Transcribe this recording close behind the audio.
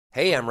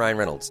Hey, I'm Ryan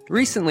Reynolds.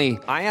 Recently,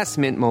 I asked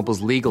Mint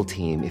Mobile's legal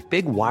team if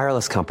big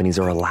wireless companies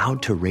are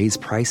allowed to raise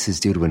prices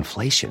due to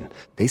inflation.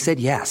 They said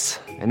yes.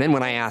 And then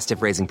when I asked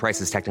if raising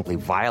prices technically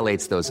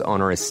violates those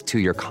onerous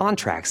two-year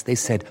contracts, they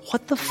said,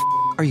 "What the f***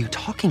 are you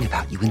talking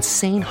about, you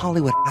insane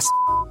Hollywood ass?"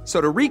 So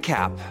to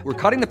recap, we're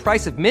cutting the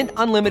price of Mint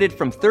Unlimited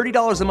from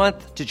 $30 a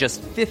month to just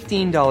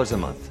 $15 a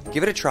month.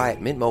 Give it a try at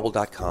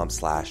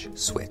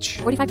mintmobile.com/switch.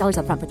 $45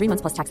 up front for 3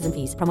 months plus taxes and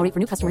fees. Promo rate for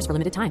new customers for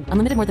limited time.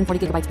 Unlimited more than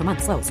 40 gigabytes per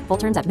month. Slows full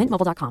terms at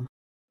mintmobile.com.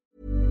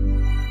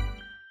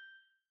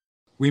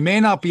 We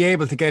may not be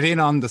able to get in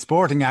on the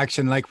sporting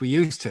action like we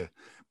used to,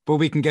 but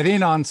we can get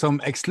in on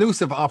some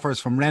exclusive offers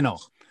from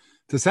Renault.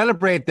 To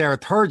celebrate their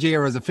third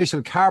year as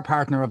official car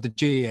partner of the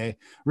GAA,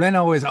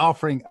 Renault is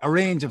offering a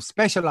range of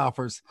special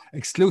offers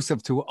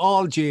exclusive to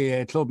all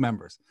GAA club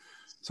members.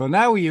 So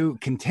now you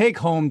can take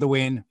home the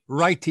win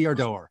right to your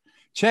door.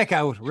 Check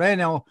out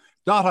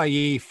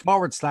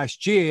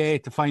Renault.ie/GAA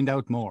to find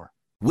out more.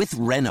 With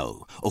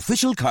Renault,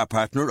 official car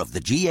partner of the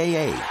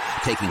GAA,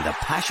 taking the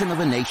passion of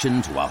a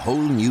nation to a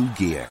whole new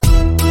gear.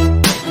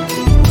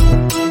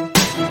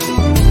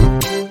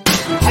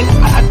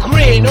 A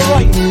grain of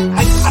rice,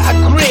 a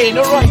grain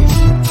of rice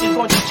is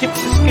going to tip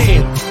the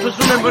scale. Just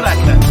remember that,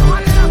 lad.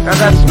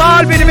 There's a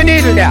small bit of a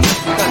needle there.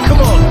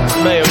 Come on,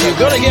 Mayo, you've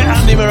got to get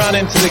Andy Moran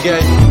into the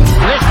game.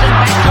 Listen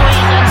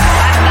between them,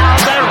 and now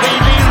they're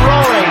really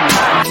roaring.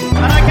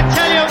 And I can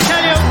tell you,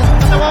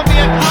 there won't be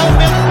a cow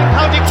milk from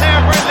County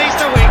Clare for at least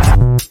a week.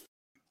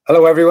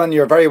 Hello everyone,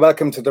 you're very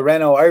welcome to the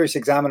Renault Irish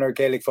Examiner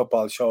Gaelic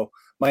Football Show.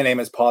 My name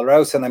is Paul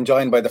Rouse and I'm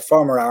joined by the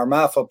former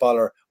Armagh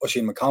footballer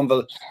Oisin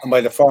McConville and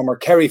by the former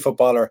Kerry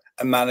footballer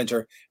and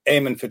manager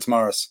Eamon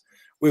Fitzmaurice.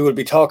 We will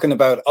be talking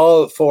about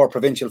all four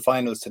provincial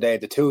finals today,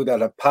 the two that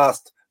have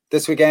passed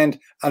this weekend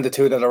and the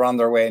two that are on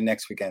their way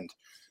next weekend.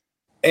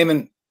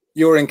 Eamon,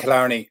 you were in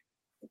Killarney.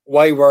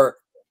 Why were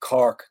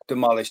Cork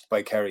demolished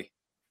by Kerry?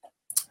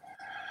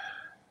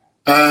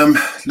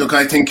 Look,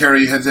 I think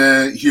Kerry had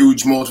a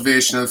huge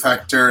motivational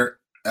factor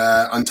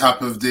on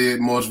top of the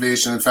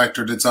motivational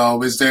factor that's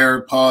always there,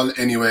 Paul.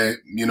 Anyway,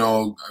 you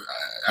know,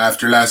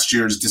 after last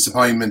year's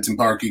disappointment in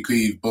Páirc Uí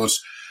Chaoimh, but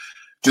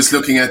just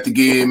looking at the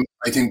game,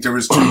 I think there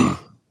was two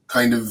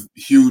kind of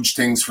huge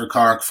things for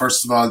Cork.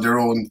 First of all, their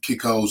own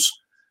kick-out,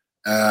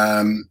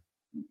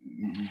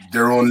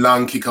 their own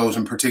long kick-out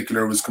in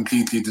particular was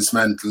completely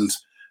dismantled.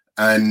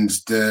 And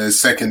the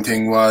second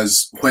thing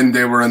was when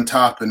they were on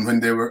top and when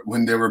they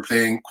were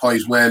playing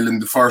quite well in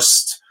the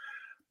first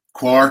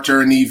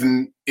quarter and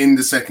even in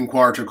the second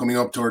quarter coming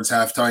up towards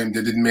half-time,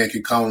 they didn't make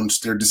it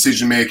count. Their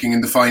decision-making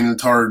in the final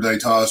third, I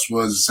thought,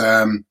 was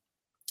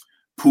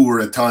poor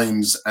at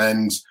times.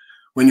 And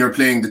when you're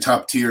playing the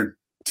top-tier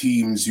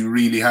teams, you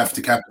really have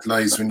to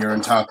capitalise when you're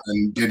on top,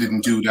 and they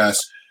didn't do that.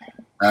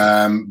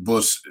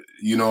 But,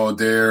 you know,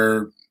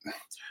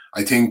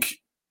 I think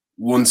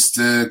once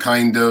the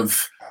kind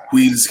of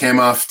wheels came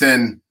off,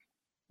 then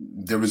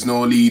there was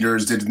no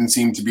leaders. They didn't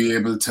seem to be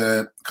able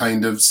to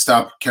kind of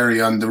stop Kerry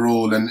on the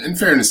roll. And in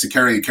fairness to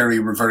Kerry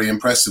were very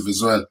impressive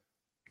as well.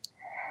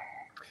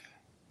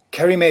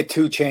 Kerry made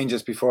two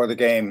changes before the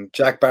game.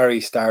 Jack Barry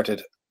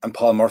started and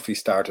Paul Murphy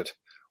started.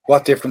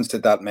 What difference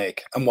did that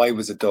make and why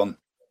was it done?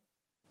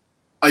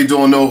 I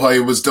don't know why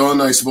it was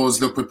done. I suppose,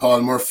 look, with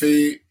Paul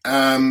Murphy,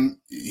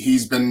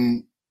 he's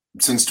been,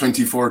 since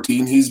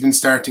 2014, he's been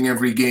starting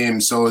every game.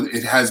 So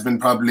it has been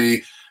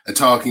probably a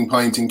talking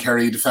point in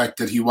Kerry, the fact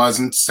that he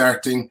wasn't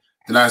starting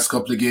the last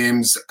couple of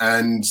games,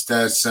 and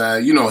that,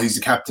 he's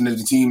the captain of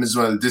the team as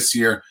well this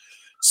year.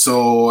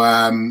 So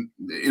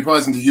it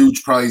wasn't a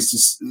huge surprise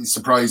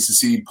to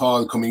see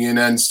Paul coming in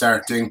and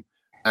starting,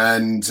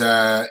 and,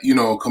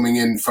 coming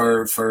in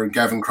for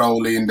Gavin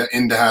Crowley in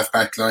the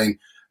half-back line.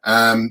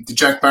 The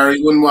Jack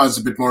Barry one was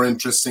a bit more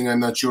interesting.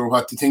 I'm not sure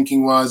what the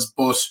thinking was,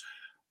 but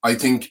I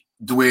think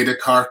the way that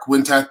Cork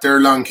went at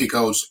their long kick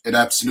out, it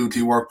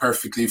absolutely worked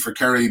perfectly for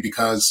Kerry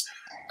because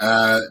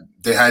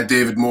they had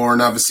David Moore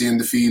and obviously in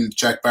the field.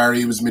 Jack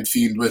Barry was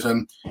midfield with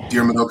him.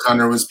 Diarmuid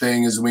O'Connor was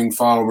playing as a wing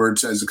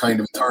forward, as a kind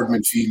of third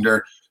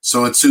midfielder.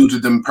 So it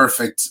suited them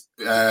perfect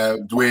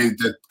the way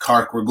that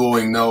Cork were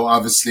going. Now,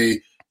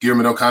 obviously,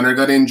 Diarmuid O'Connor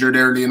got injured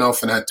early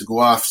enough and had to go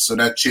off, so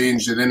that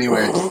changed it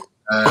anyway.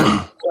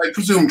 I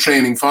presume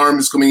training form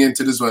is coming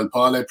into it as well,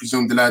 Paul. I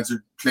presume the lads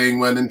are playing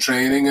well in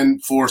training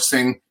and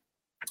forcing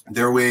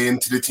their way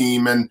into the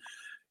team. And,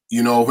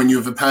 you know, when you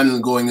have a panel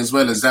going as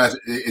well as that,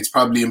 it's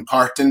probably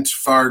important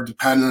for the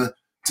panel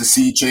to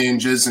see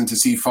changes and to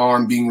see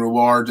form being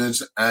rewarded.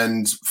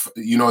 And,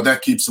 you know,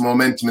 that keeps the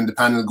momentum in the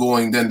panel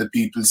going. Then the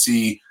people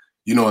see,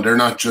 you know, they're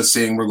not just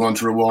saying we're going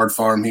to reward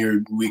form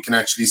here. We can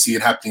actually see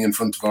it happening in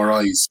front of our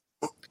eyes.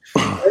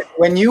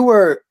 When you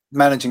were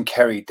managing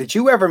Kerry, did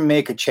you ever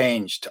make a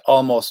change to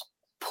almost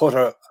put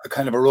a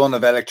kind of a run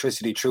of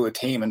electricity through a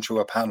team and through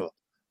a panel?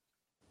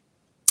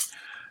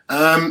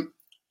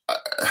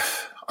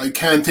 I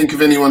can't think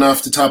of anyone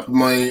off the top of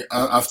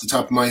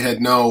my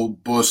head now,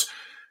 but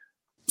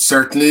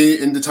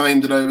certainly in the time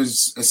that I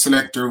was a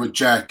selector with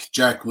Jack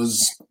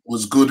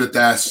was good at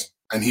that.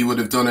 and he would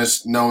have done it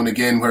now and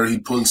again where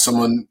he'd pull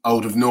someone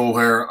out of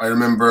nowhere. I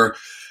remember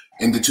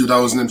in the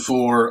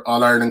 2004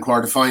 All-Ireland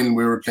quarter-final,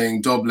 we were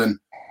playing Dublin.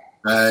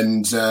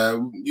 And,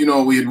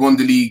 we had won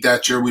the league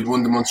that year. We'd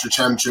won the Munster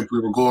Championship.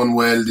 We were going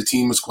well. The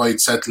team was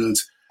quite settled.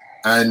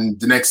 And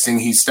the next thing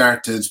he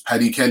started,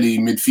 Paddy Kelly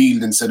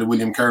midfield instead of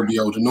William Kirby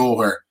out of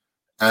nowhere.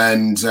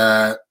 And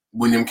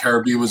William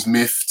Kirby was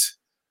miffed.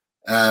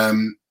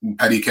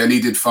 Paddy Kelly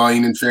did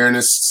fine, in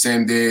fairness.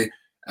 Same day,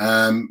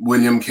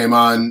 William came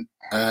on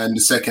in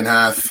the second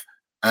half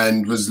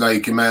and was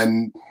like a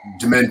man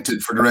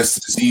demented for the rest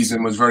of the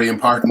season, was very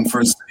important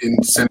for us in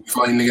the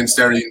semi-final against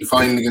Derry, in the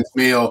final against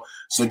Mayo.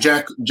 So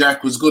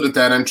Jack was good at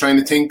that. I'm trying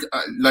to think,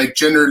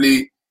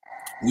 generally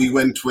we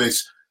went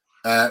with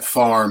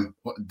form,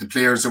 the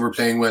players that were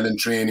playing well in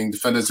training, the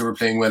fellas that were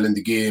playing well in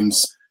the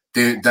games.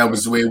 That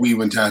was the way we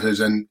went at it.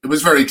 And it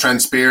was very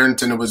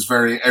transparent, and it was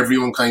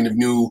everyone kind of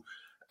knew,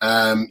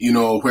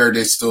 where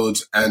they stood.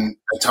 And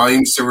at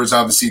times there was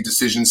obviously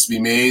decisions to be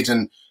made,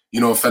 and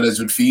fellas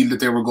would feel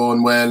that they were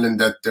going well and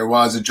that there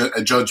was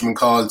a judgment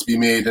call to be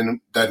made,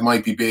 and that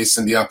might be based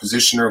on the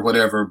opposition or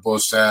whatever.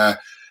 But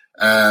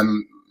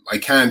I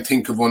can't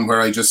think of one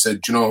where I just said,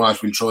 you know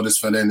what, we'll throw this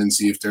fella in and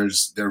see if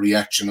there's their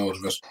reaction out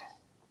of it.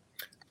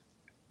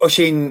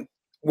 Oisín,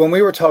 when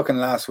we were talking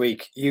last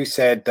week, you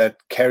said that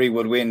Kerry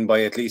would win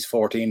by at least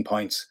 14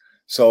 points.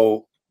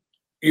 So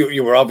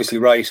you were obviously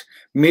right.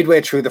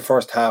 Midway through the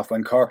first half,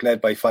 when Cork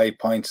led by 5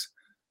 points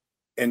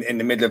in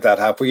the middle of that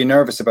half, were you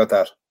nervous about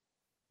that?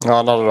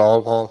 No, not at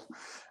all, Paul.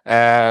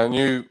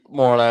 Knew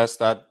more or less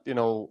that,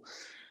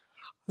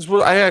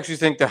 I actually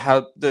think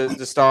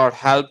the start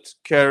helped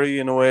Kerry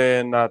in a way,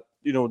 and that,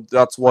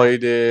 that's why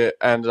they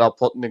ended up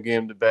putting the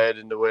game to bed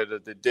in the way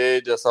that they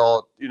did. I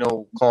thought,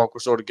 Cork were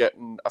sort of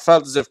I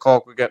felt as if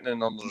Cork were getting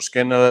in under their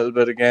skin a little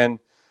bit again.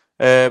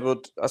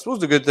 But I suppose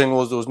the good thing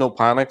was there was no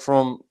panic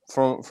from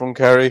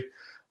Kerry.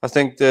 I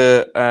think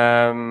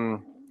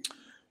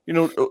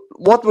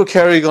what were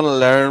Kerry going to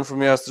learn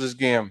from yesterday's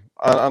game?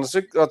 And I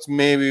think that's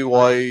maybe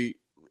why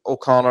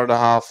O'Connor, the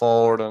half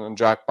forward, and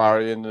Jack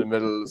Barry in the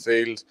middle of the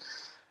field.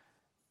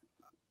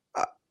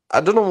 I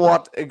don't know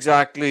what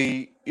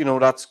exactly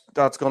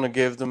that's going to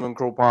give them in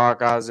Croke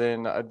Park. As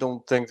in, I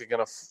don't think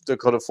they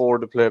could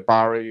afford to play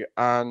Barry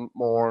and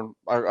Moore.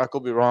 I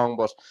could be wrong,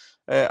 but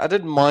I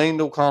didn't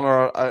mind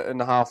O'Connor in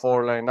the half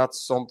forward line.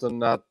 That's something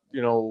that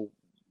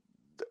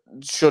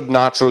should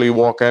naturally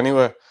work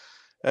anyway.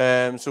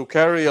 So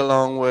Kerry,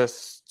 along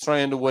with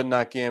trying to win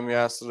that game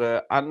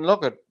yesterday, and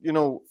look at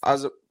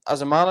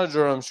as a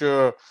manager, I'm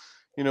sure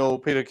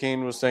Peter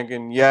Keane was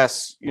thinking,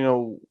 yes,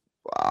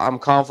 I'm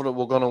confident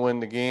we're going to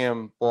win the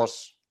game, but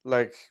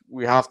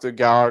we have to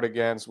guard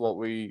against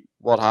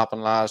what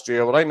happened last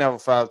year. But I never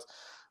felt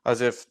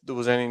as if there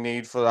was any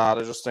need for that.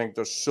 I just think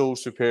they're so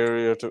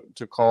superior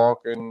to Cork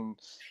in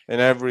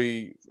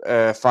every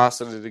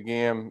facet of the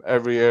game,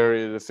 every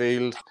area of the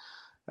field.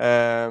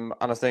 And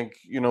I think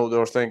they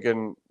were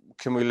thinking,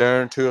 can we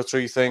learn 2 or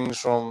 3 things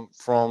from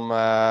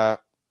the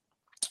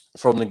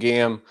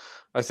game?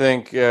 I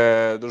think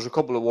there's a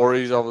couple of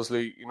worries,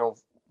 obviously,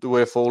 the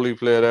way Foley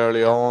played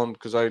early on,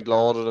 because I'd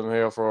lauded him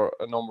here for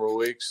a number of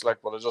weeks.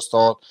 But I just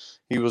thought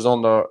he was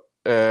under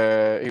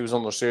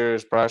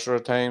serious pressure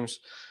at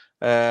times.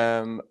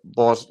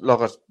 But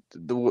look at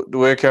the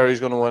way Kerry's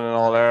going to win in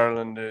All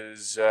Ireland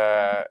is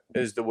the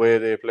way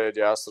they played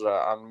yesterday,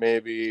 and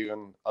maybe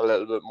even a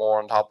little bit more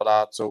on top of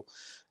that. So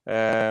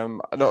I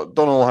don't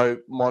know how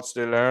much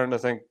they learned. I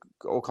think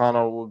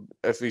O'Connor would,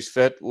 if he's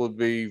fit, would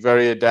be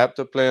very adept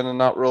at playing in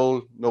that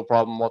role. No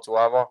problem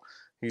whatsoever.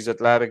 He's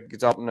athletic,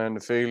 gets up and down the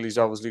field. He's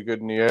obviously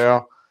good in the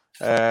air.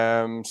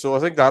 So I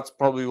think that's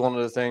probably one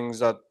of the things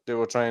that they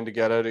were trying to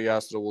get out of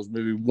yesterday, was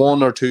maybe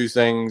 1 or 2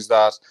 things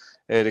that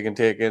they can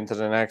take into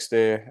the next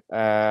day.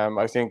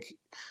 I think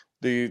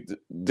the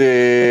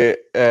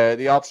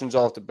options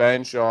off the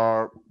bench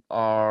are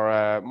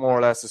more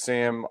or less the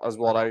same as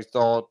what I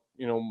thought.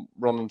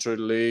 Running through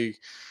the league,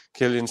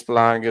 Killian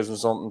Spillane gives them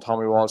something.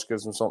 Tommy Walsh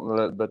gives them something a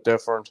little bit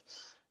different.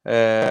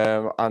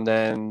 And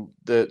then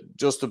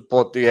just to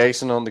put the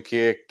icing on the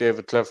cake,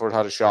 David Clifford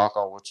had a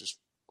shocker, which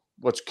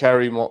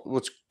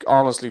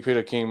honestly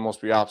Peter Keane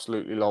must be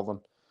absolutely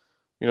loving.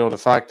 The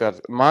fact that,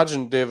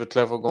 imagine David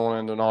Clifford going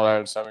into an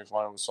All-Ireland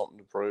semi-final with something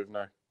to prove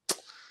now.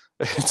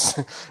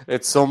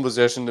 It's some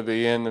position to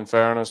be in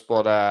fairness,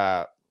 but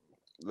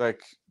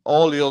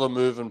all the other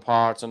moving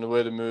parts and the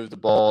way they move the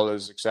ball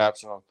is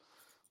exceptional.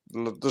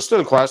 There's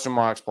still question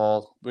marks,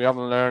 Paul. We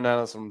haven't learned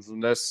anything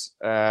from this.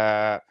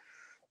 I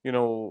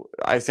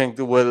think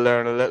they will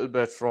learn a little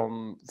bit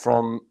from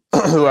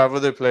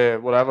whoever they play,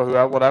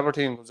 whatever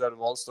team comes out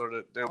of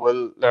Ulster. They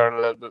will learn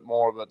a little bit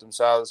more about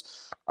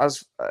themselves,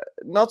 as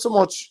not so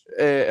much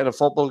in a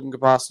footballing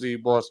capacity,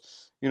 but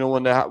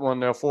when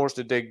they're forced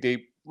to dig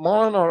deep.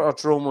 Moran or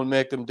Tyrone will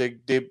make them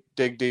dig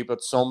deep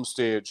at some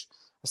stage.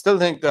 I still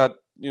think that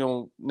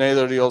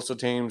neither of the Ulster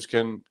teams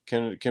can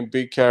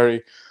beat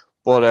Kerry,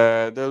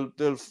 but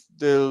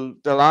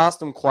they'll ask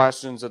them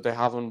questions that they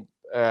haven't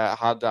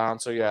had the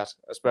answer yet,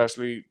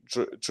 especially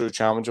through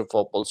championship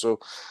football. So,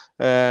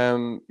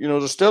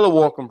 there's still a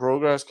work in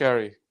progress,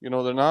 Kerry. They're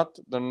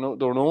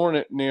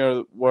nowhere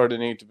near where they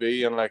need to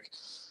be. And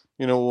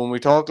when we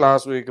talked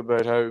last week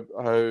about how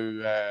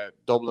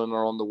Dublin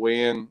are on the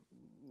wane,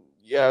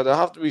 yeah, they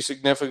have to be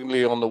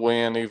significantly on the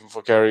wane even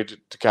for Kerry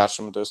to catch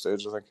them at this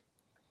stage, I think.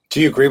 Do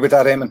you agree with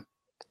that, Eamon?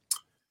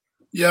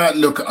 Yeah,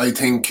 look, I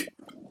think,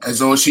 as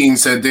Oisín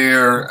said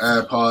there,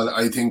 Paul,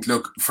 I think,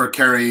 look, for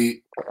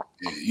Kerry,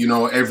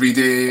 every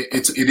day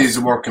it is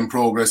a work in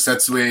progress.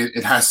 That's the way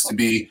it has to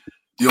be.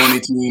 The only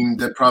team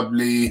that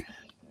probably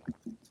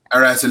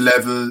are at a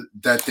level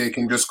that they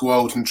can just go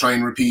out and try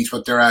and repeat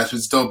what they're at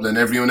is Dublin.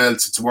 Everyone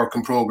else, it's a work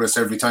in progress.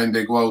 Every time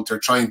they go out, they're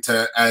trying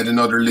to add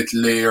another little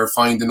layer,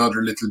 find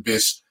another little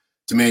bit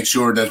to make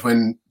sure that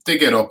when they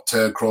get up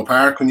to Croke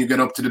Park, when you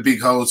get up to the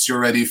big house, you're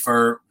ready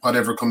for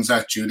whatever comes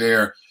at you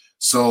there.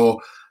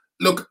 So,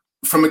 look,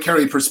 from a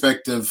Kerry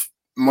perspective,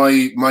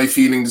 my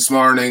feeling this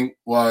morning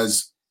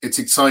was it's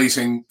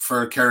exciting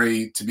for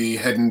Kerry to be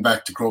heading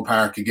back to Croke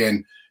Park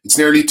again. It's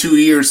nearly 2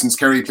 years since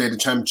Kerry played a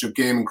championship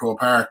game in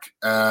Croke Park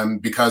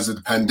because of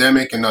the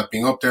pandemic and not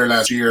being up there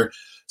last year.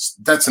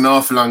 That's an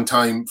awful long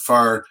time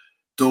for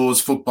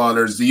those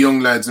footballers, the young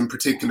lads in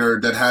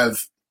particular, that have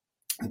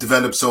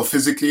developed so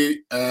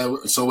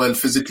well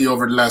physically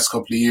over the last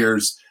couple of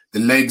years. The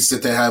legs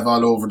that they have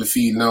all over the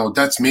field now,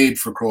 that's made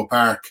for Croke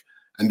Park.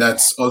 And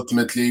that's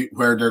ultimately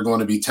where they're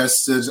going to be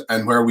tested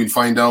and where we'll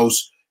find out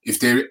if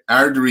they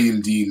are the real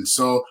deal.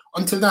 So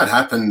until that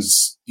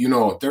happens,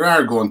 there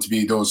are going to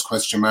be those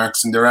question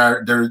marks, and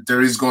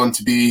there is going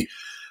to be,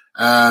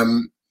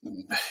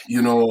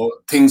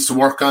 things to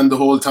work on the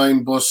whole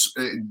time. But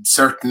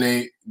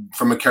certainly,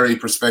 from a Kerry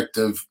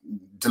perspective,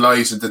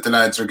 delighted that the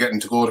lads are getting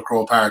to go to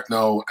Croke Park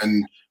now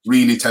and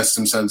really test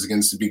themselves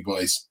against the big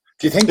boys.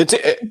 Do you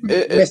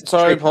think?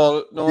 Sorry,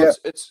 Paul. No, yeah.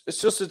 It's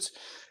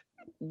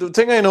the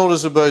thing I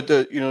notice about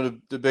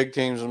the big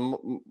teams, and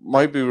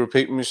might be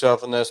repeating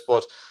myself in this,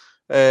 but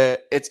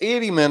it's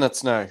 80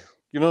 minutes now.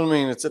 You know what I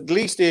mean? It's at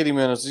least 80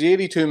 minutes. It's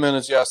 82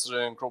 minutes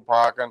yesterday in Croke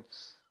Park, and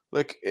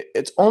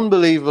it's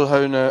unbelievable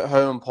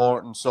how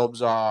important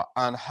subs are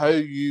and how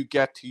you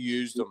get to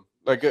use them.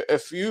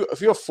 If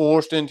you're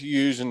forced into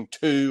using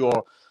 2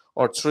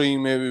 or 3,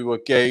 maybe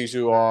with guys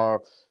who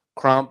are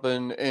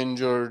cramping,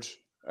 injured,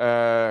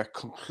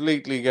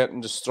 completely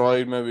getting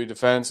destroyed, maybe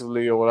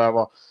defensively or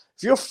whatever.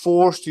 If you're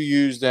forced to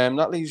use them,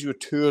 that leaves you with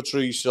 2 or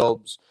 3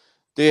 subs.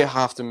 They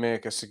have to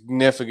make a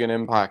significant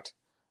impact,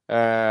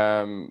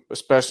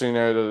 especially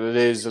now that it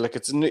is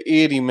it's an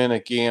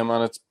 80-minute game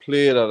and it's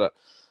played at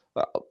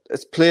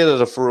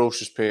a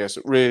ferocious pace.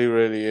 It really,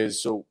 really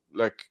is. So,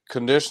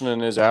 conditioning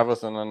is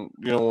everything. And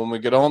when we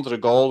get on to the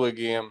Galway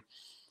game,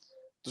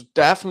 there's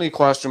definitely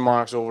question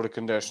marks over the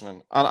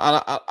conditioning,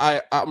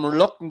 and I'm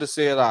reluctant to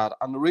say that.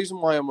 And the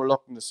reason why I'm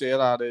reluctant to say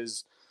that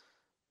is,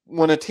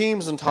 when a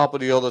team's on top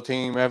of the other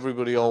team,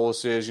 everybody always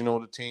says,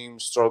 the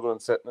team's struggling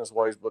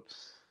fitness-wise, but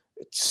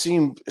it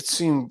seemed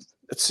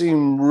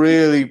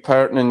really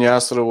pertinent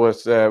yesterday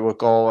with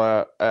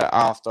Galway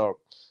after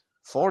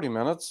 40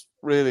 minutes,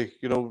 really,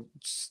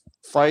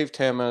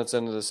 5-10 minutes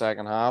into the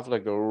second half,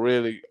 there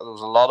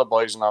was a lot of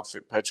boys in that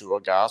pitch who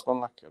were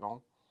gasping,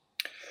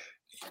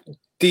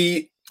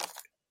 The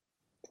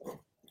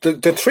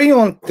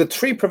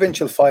three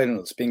provincial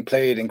finals being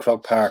played in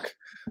Croke Park,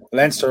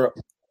 Leinster,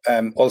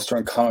 Ulster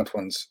and Connacht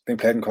ones being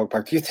played in Croke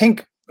Park. Do you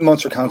think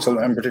Munster Council,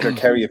 and in particular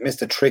Kerry, have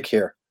missed a trick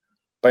here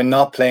by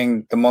not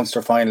playing the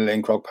Munster final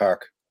in Croke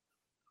Park?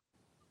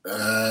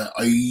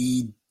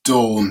 I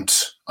don't,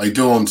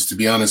 to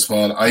be honest,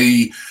 Paul.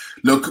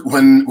 Look,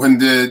 when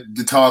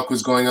the talk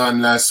was going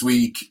on last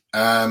week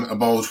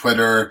about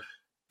whether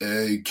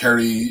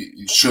Kerry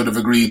should have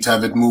agreed to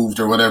have it moved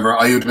or whatever,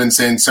 I would have been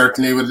saying,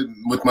 certainly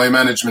with my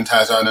management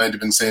hat on, I'd have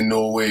been saying,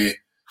 no way,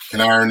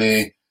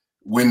 Killarney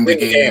win the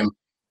game.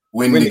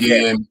 Win the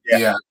game,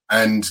 yeah,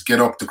 and get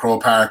up to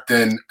Croke Park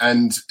then.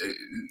 And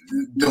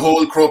the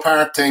whole Croke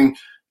Park thing,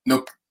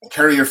 look,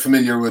 Kerry are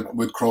familiar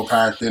with Croke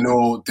Park. They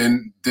know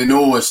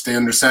us, they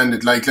understand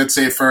it. Let's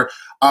say for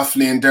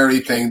Offaly and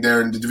Derry playing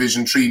there in the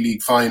Division 3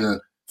 League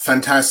final,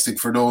 fantastic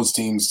for those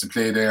teams to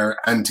play there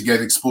and to get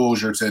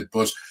exposure to it.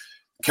 But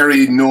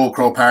Kerry know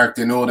Croke Park,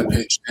 they know the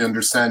pitch, they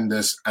understand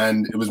this,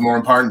 and it was more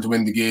important to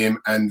win the game.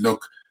 And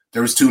look,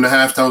 there was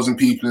 2,500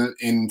 people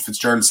in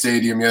Fitzgerald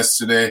Stadium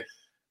yesterday.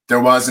 There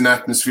was an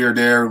atmosphere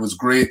there. It was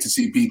great to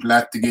see people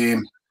at the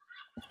game.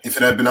 If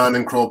it had been on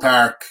in Croke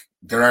Park,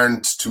 there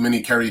aren't too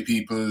many Kerry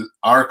people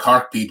or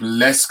Cork people,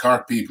 less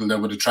Cork people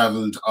that would have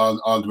travelled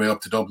all the way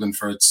up to Dublin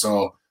for it.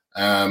 So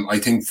I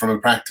think from a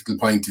practical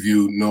point of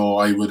view, no,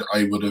 I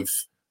would have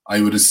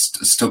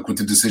stuck with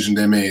the decision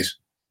they made.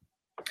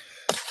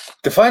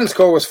 The final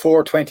score was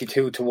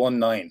 4-22 to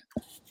 1-9.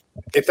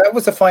 If that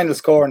was the final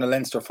score in the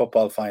Leinster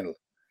football final,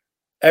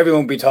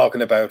 everyone would be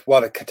talking about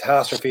what a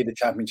catastrophe the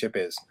championship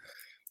is.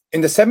 In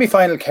the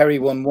semi-final, Kerry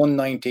won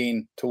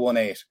 119 to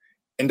 1-8.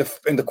 In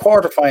the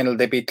quarter-final,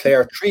 they beat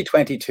Clare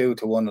 322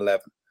 to 111.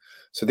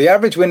 So the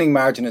average winning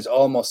margin is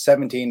almost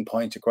 17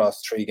 points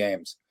across 3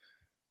 games.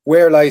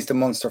 Where lies the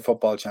Munster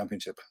Football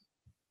Championship?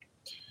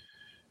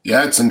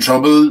 Yeah, it's in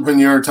trouble when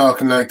you're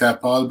talking like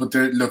that, Paul. But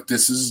look,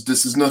 this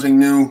is nothing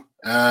new.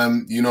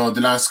 The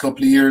last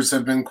couple of years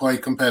have been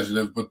quite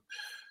competitive, but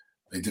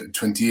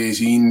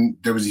 2018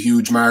 there was a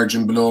huge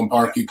margin below in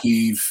Páirc Uí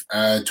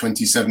Chaoimh.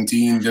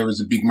 2017 there was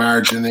a big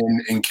margin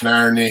in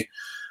Killarney.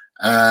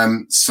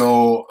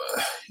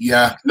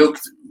 Look,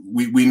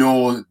 we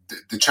know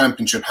the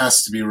championship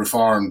has to be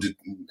reformed,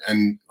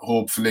 and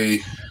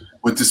hopefully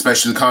with the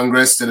special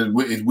congress that it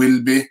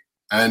will be.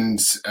 And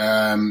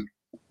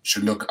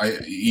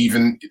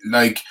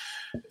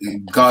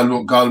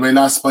Galway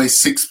lost by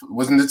 6,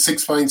 wasn't it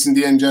 6 points in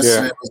the end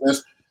yesterday? Yeah. Was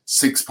it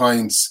 6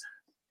 points?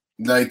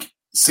 Like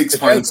 6 It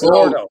points. felt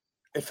more, though.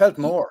 It felt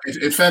more.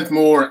 It felt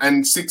more,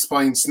 and 6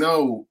 points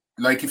now.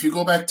 Like if you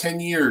go back 10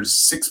 years,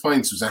 6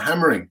 points was a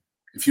hammering.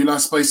 If you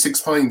lost by 6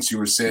 points, you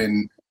were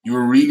saying you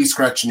were really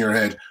scratching your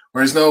head.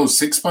 Whereas now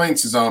 6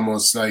 points is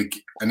almost like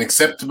an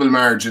acceptable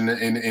margin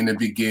in a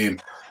big game.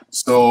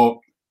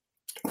 So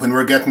when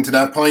we're getting to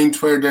that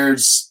point where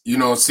there's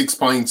 6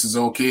 points is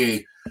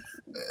okay,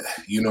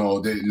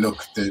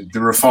 the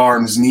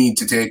reforms need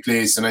to take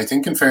place, and I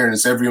think in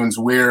fairness everyone's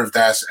aware of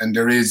that, and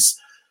there is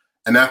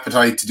an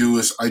appetite to do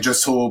it. I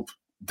just hope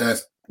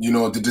that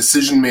the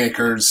decision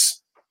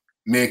makers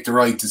make the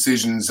right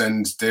decisions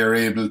and they're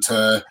able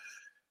to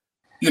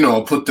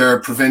put their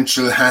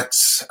provincial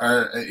hats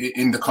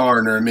in the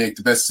corner and make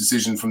the best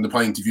decision from the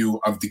point of view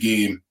of the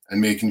game,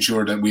 and making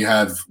sure that we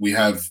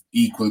have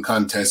equal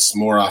contests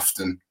more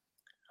often.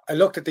 I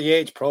looked at the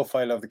age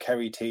profile of the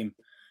Kerry team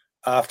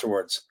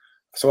afterwards.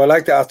 So I'd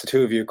like to ask the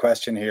two of you a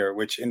question here,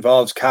 which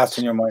involves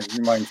casting your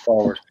mind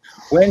forward.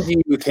 When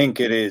do you think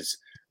it is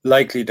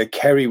likely that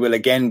Kerry will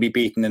again be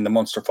beaten in the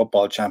Munster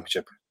Football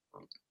Championship?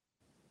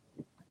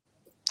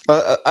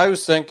 I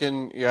was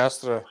thinking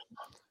yesterday,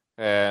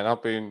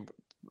 not being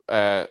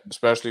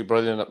especially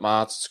brilliant at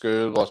maths at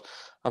school, but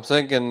I'm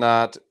thinking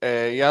that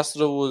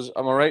yesterday was,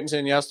 am I right in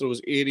saying yesterday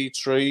was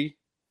 83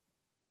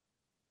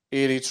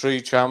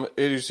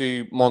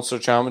 Munster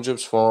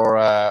Championships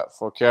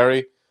for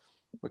Kerry?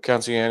 We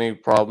can't see any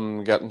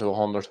problem getting to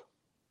 100.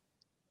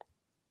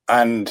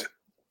 And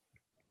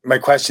my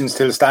question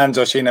still stands,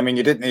 Oisín. I mean,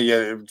 you didn't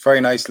a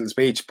very nice little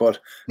speech, but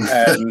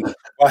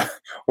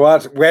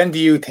when do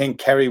you think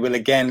Kerry will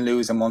again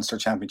lose a Munster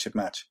Championship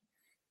match?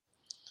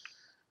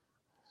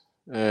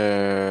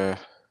 I'm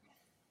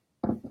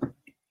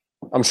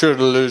sure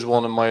they'll lose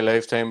one in my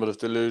lifetime, but if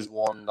they lose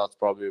one, that's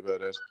probably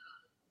about it.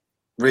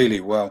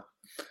 Really? Well,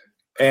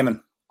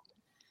 Eamon.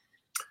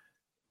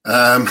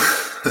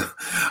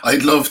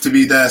 I'd love to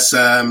be that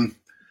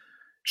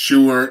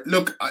sure.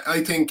 Look,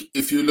 I think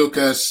if you look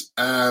at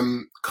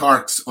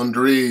Cork's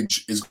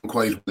underage is going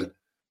quite well.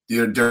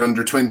 Their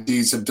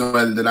under-20s have done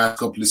well the last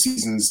couple of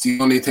seasons. The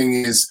only thing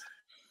is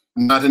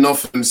not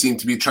enough of them seem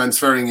to be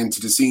transferring into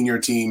the senior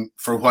team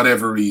for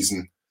whatever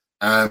reason.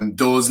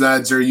 Those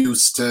lads are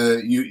used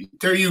to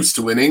they're used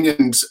to winning,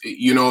 and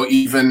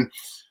even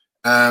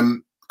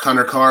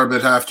Conor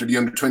Corbett after the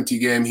under-20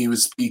 game, he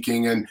was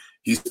speaking and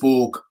he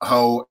spoke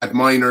how at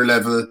minor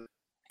level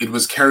it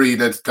was Kerry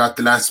that got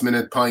the last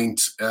minute point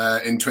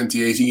in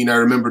 2018. I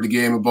remember the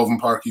game above in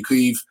Páirc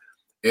Uí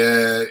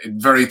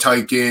Chaoimh, very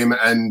tight game,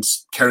 and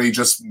Kerry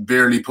just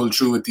barely pulled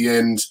through at the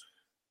end.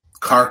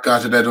 Cork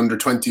got it at under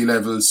 20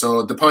 level.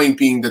 So the point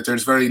being that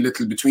there's very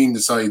little between the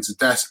sides at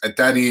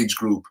that age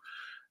group.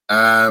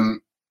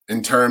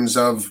 In terms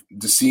of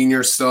the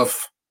senior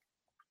stuff,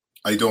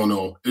 I don't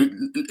know.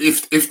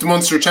 If the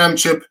Munster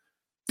Championship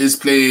is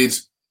played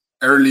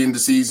early in the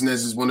season,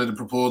 as is one of the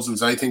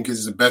proposals, I think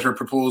is a better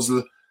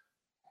proposal.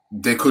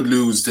 They could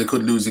lose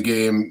a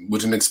game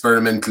with an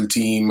experimental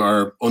team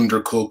or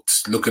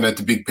undercooked, looking at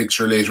the big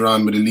picture later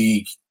on with a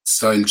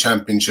league-style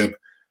championship.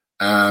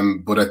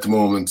 But at the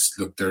moment,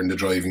 look, they're in the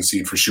driving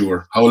seat for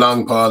sure. How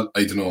long, Paul?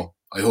 I don't know.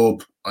 I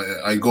hope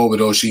I go with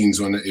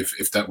Oisín's one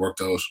if that worked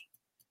out.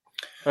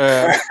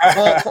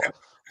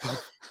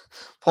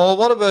 Paul,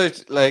 what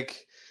about,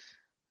 like,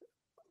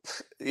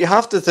 you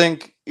have to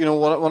think,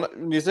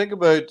 when you think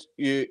about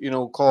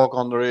Cork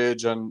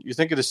underage, and you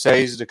think of the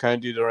size of the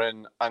county they're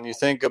in, and you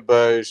think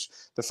about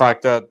the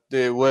fact that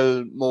they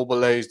will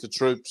mobilise the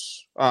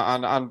troops,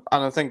 and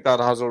I think that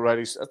has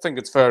already. I think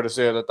it's fair to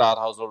say that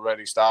has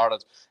already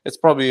started. It's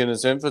probably in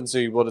its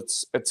infancy, but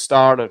it's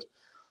started.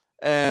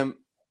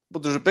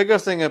 But there's a bigger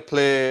thing at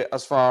play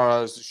as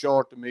far as the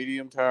short to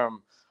medium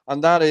term,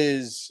 and that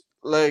is,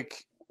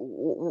 like,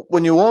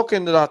 when you walk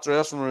into that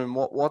dressing room,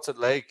 what's it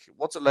like?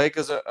 What's it like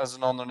as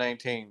an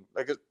under-19?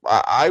 Like,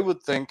 I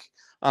would think,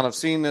 and I've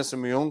seen this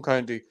in my own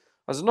county,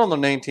 as an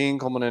under-19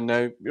 coming in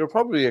now, you're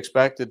probably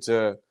expected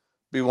to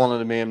be one of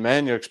the main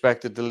men. You're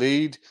expected to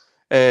lead.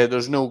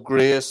 There's no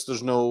grace.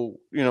 There's no,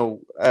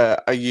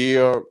 a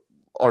year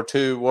or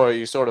two where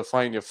you sort of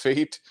find your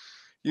feet.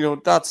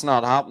 That's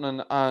not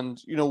happening.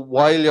 And,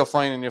 while you're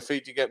finding your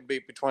feet, you get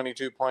beat by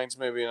 22 points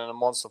maybe in a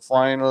Munster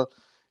final.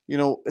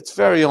 It's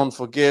very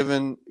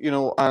unforgiving,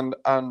 and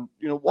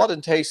what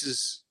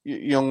entices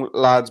young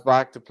lads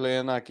back to play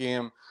in that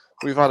game?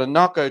 We've had a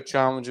knockout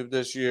championship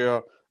this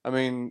year. I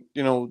mean,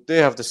 they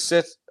have to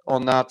sit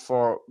on that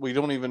for we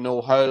don't even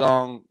know how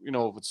long.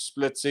 If it's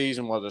split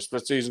season, whether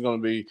split season is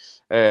going to be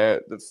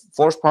the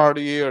first part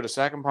of the year, the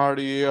second part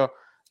of the year.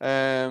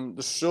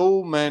 There's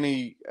so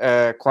many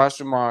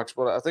question marks,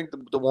 but I think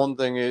the one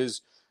thing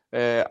is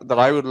that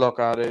I would look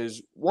at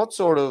is what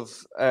sort of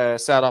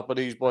setup are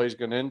these boys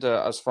going into,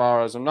 as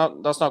far as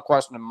that's not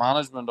questioning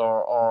management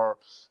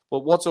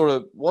but what sort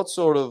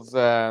of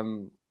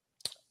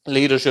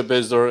leadership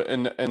is there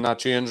in that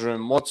change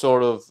room? What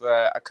sort of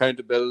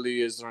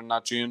accountability is there in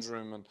that change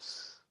room? And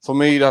for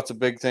me, that's a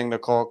big thing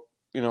that Cork,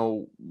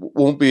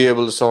 won't be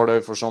able to sort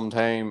out for some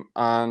time.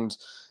 And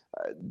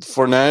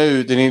for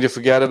now, they need to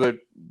forget about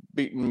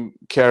beating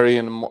Kerry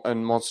in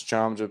Munster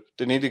Championship.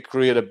 They need to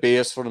create a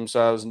base for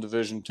themselves in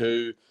Division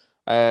 2.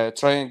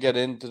 Try and get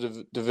into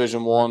the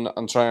Division 1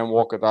 and try and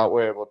work it that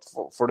way. But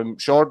for the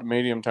short to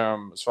medium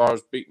term, as far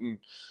as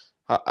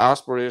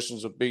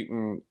aspirations of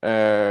beating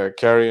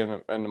Kerry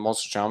in the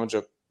Munster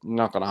Championship,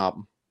 not going to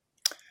happen.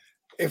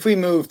 If we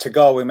move to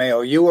Galway Mayo,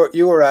 you were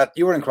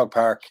in Croke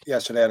Park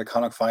yesterday at a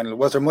Connacht final.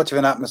 Was there much of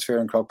an atmosphere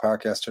in Croke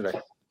Park yesterday?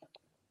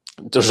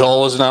 There's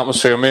always an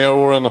atmosphere.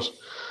 Mayo were in it.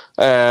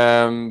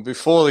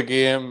 Before the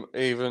game,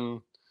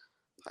 even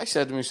I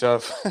said to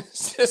myself,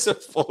 "Is this a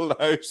full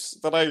house?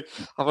 Have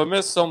I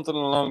missed something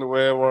along the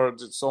way where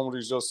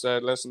somebody's just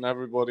said, listen,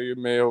 everybody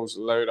in Mayo's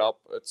loud up.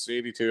 It's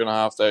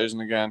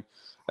 82,500 again."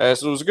 So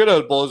there was a good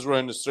old buzz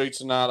around the streets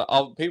and that.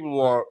 People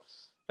were.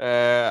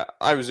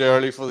 I was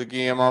early for the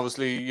game,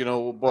 obviously,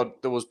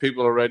 but there was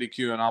people already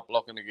queuing up,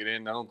 looking to get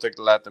in. I don't think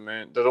they let them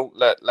in. They don't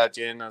let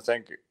you in, I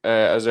think,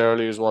 as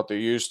early as what they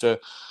used to.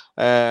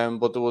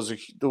 But there was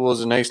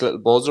a nice little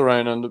buzz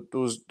around, and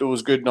there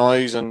was good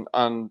noise, and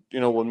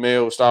when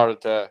Mayo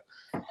started to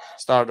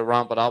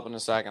ramp it up in the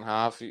second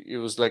half, it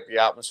was like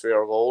the atmosphere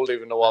of old,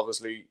 even though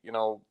obviously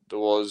there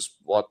was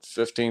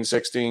 15,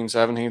 16,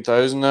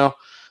 17,000 now.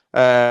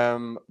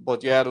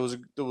 But yeah, there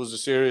was a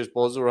serious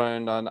buzz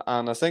around,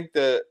 and I think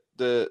the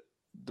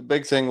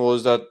big thing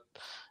was that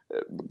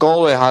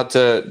Galway had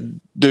to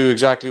do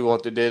exactly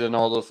what they did in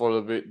order for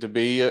it to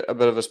be a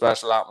bit of a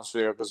special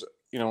atmosphere, because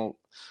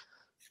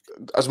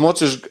as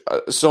much as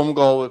some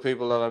Galway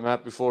people that I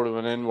met before they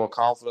went in were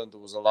confident, there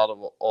was a lot of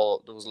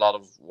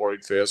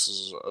worried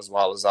faces as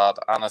well as that.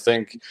 And I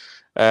think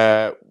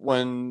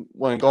when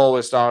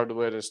Galway started the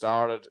way they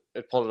started,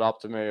 it put it up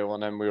to Mayo,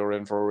 and then we were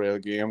in for a real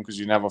game, because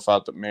you never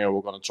felt that Mayo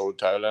were going to throw the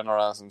towel in or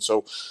anything.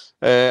 So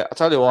I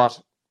tell you what,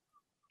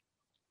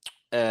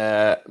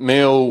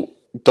 Mayo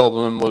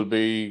Dublin will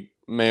be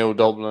Mayo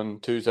Dublin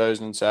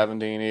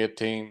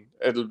 2017-18.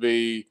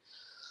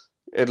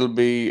 It'll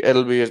be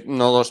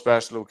another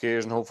special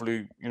occasion.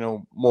 Hopefully,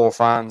 more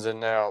fans in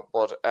there.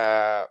 But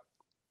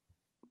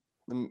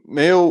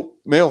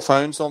Mayo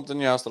found something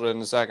yesterday in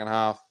the second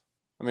half.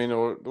 I mean, they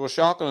were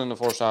shocking in the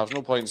first half. There's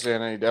no point in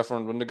saying any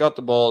different. When they got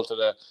the ball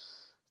to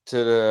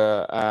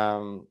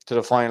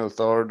the final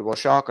third, they were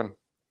shocking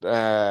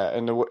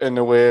in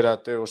the way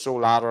that they were so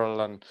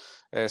lateral and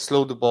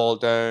slowed the ball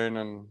down,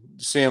 and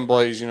the same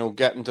boys,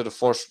 getting to the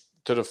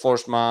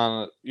first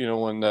man,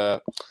 in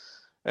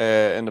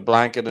the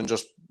blanket, and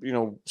just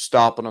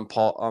stopping and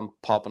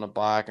popping it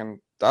back. And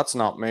that's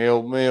not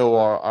Mayo. Mayo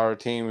are a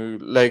team who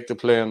like to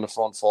play on the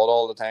front foot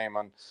all the time,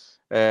 and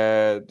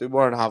they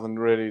weren't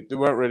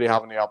really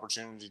having the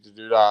opportunity to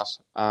do that.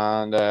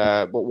 And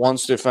but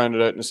once they found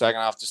it out in the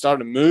second half, they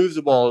started to move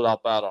the ball a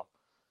lot better.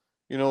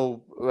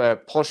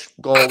 Push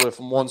Galway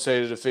from one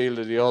side of the field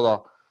to the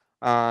other,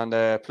 and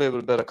play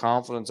with a bit of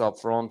confidence up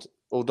front.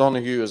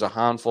 O'Donoghue is a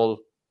handful.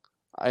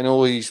 I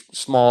know he's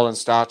small in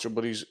stature,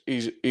 but he's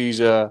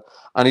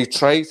and he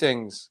tries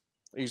things.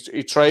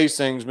 He tries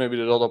things maybe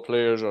that other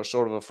players are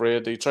sort of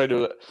afraid. He tried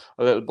a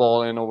little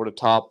ball in over the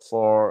top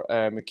for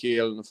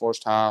McHale in the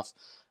first half.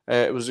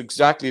 It was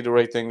exactly the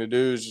right thing to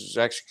do. His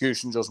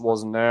execution just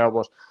wasn't there,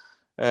 but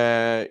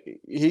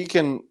he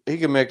can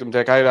make them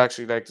take. I'd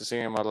actually like to see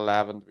him at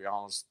 11, to be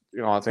honest.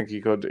 I think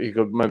he could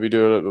maybe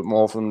do a little bit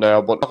more from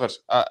there. But look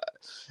at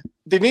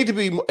it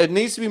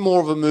needs to be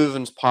more of a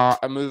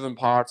moving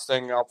parts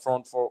thing up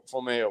front for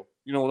Mayo.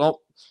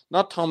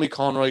 Not Tommy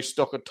Conroy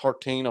stuck at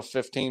 13 or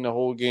 15 the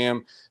whole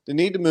game. They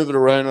need to move it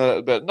around a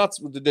little bit. And that's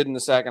what they did in the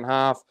second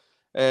half.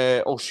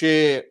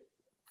 O'Shea,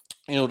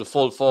 the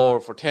full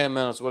forward for 10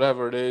 minutes,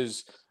 whatever it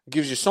is, it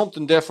gives you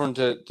something different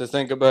to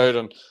think about.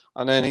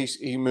 And then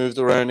he moved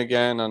around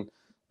again, and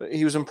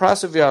he was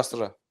impressive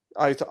yesterday.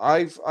 I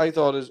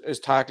thought his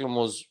tackling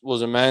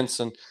was immense,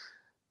 and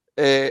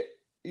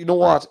you know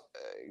what,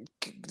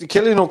 the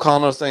Killian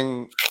O'Connor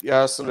thing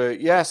yesterday.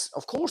 Yes,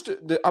 of course.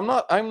 I'm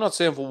not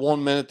saying for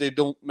 1 minute they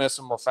don't miss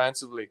him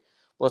offensively,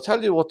 but I'll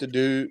tell you what they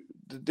do.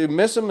 They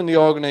miss him in the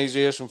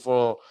organisation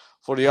for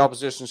the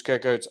opposition's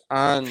kickouts,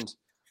 and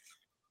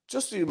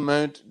just the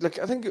amount. Like,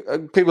 I think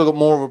people got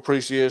more of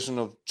appreciation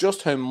of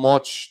just how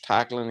much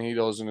tackling he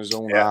does in his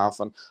own half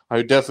and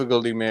how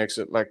difficult he makes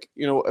it. Like,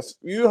 if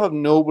you have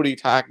nobody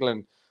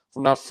tackling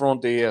from that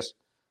front eight,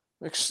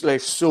 it's like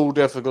so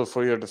difficult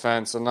for your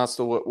defence, and that's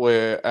the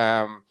way.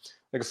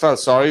 I felt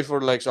sorry for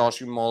like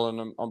Oshie Mullen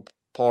and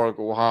Pádraig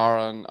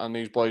O'Hara and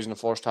these boys in the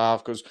first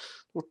half, because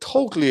we're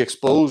totally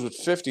exposed with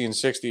 50 and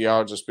 60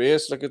 yards of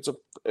space. Like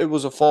it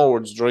was a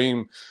forward's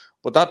dream,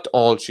 but that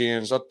all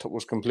changed. That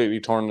was completely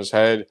turned his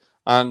head.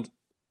 And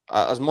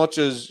as much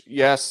as,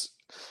 yes,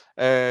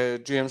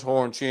 James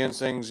Horan changed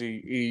things,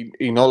 he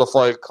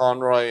nullified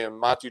Conroy and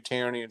Matthew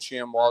Tierney and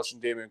Shane Walsh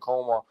and Damien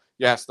Coma.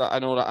 Yes, I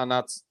know that, and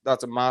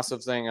that's a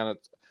massive thing, and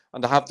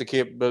to have the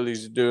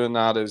capabilities of doing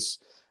that is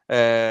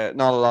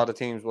not a lot of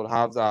teams will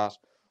have that.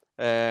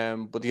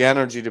 But the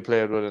energy they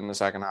played with in the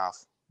second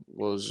half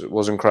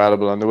was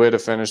incredible, and the way they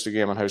finished the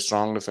game and how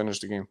strong they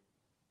finished the game.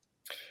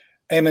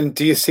 Eamon,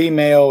 do you see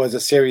Mayo as a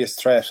serious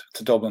threat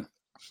to Dublin?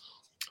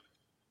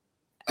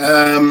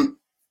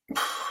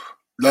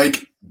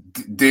 Like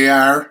they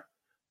are,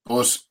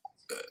 but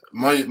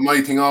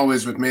my thing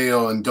always with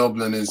Mayo and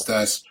Dublin is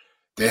that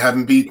they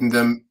haven't beaten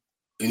them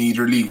in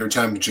either league or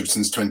championship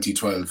since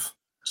 2012.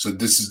 So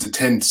this is the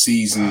 10th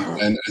season,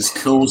 and as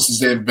close as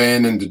they've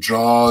been, and the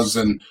draws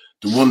and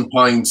the 1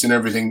 points and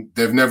everything,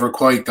 they've never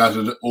quite got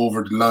it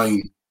over the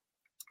line.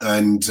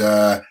 And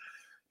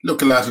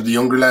look, a lot of the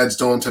younger lads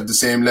don't have the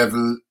same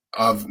level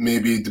of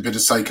maybe the bit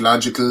of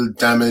psychological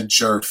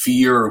damage or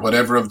fear or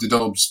whatever of the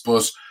Dubs.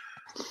 But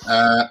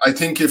I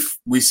think if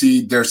we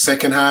see their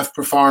second half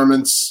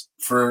performance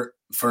for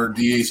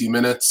the 80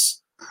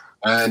 minutes,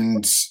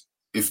 and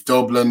if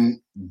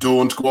Dublin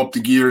don't go up the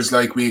gears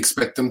like we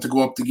expect them to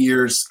go up the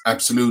gears,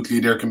 absolutely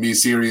there can be a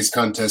serious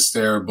contest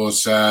there.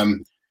 But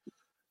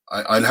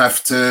I'll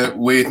have to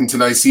wait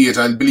until I see it.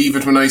 I'll believe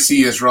it when I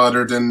see it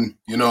rather than,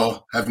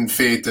 having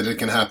faith that it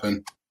can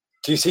happen.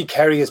 Do you see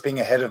Kerry as being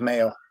ahead of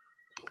Mayo?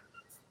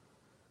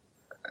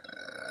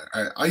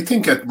 I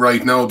think at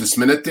right now, this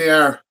minute they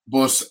are.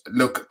 But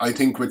look, I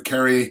think with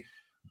Kerry,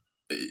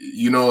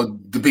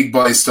 the big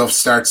boy stuff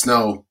starts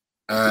now.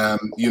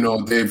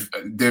 They've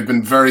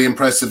been very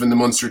impressive in the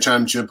Munster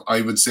Championship.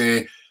 I would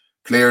say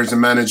players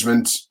and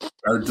management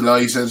are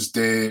delighted.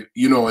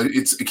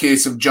 It's a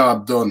case of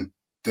job done.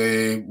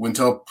 They went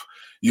up,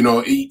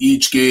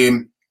 each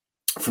game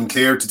from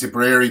Clare to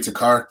Tipperary to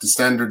Cork. The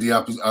standard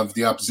of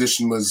the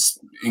opposition was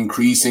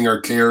increasing, or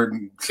Clare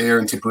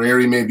and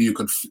Tipperary, maybe you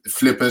could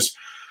flip it.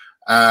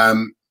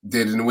 They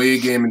had an away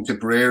game in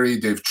Tipperary.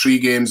 They have 3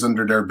 games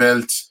under their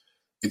belt.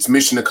 It's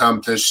mission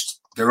accomplished.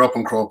 They're up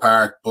in Croke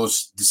Park, but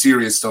the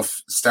serious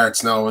stuff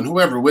starts now. And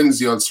whoever wins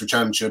the Ulster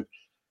Championship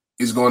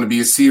is going to be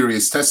a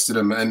serious test to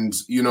them. And,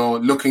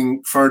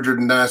 looking further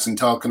than that and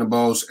talking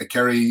about a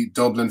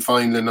Kerry-Dublin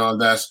final and all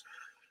that,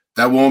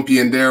 that won't be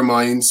in their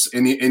minds.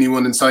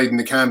 Anyone inside in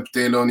the camp,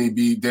 they'll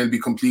be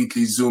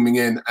completely zooming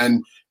in.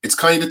 And it's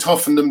kind of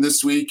tough on them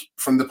this week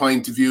from the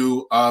point of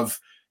view of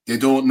they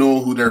don't know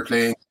who they're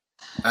playing.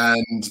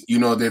 And,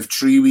 they've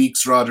 3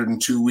 weeks rather than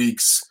 2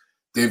 weeks.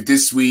 They've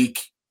this week,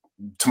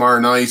 tomorrow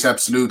night,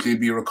 absolutely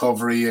be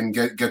recovery and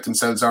get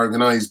themselves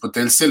organised. But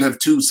they'll still have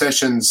 2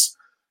 sessions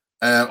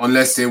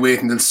unless they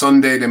wait until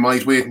Sunday. They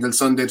might wait until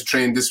Sunday to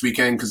train this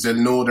weekend because they'll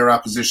know their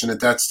opposition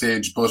at that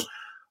stage. But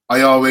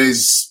I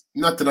always,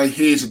 not that I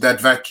hated that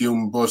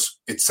vacuum, but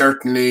it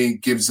certainly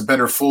gives a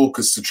better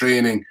focus to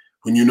training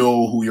when you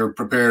know who you're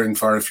preparing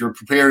for. If you're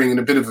preparing in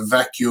a bit of a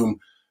vacuum,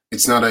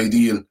 it's not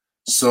ideal.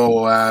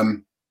 So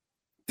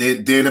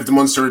they'll have the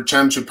Munster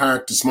Championship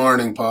Park this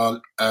morning,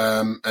 Paul,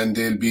 and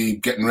they'll be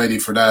getting ready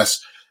for that.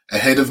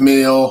 Ahead of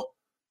Mayo,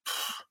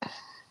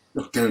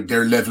 look,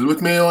 they're level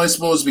with Mayo, I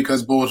suppose,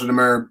 because both of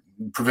them are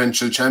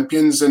provincial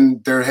champions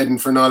and they're heading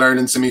for an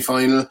All-Ireland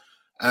semi-final,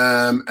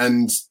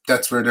 and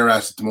that's where they're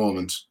at the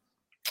moment.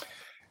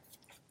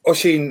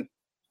 Oisín,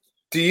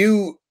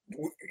 you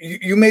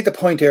made the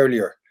point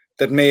earlier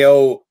that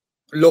Mayo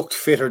looked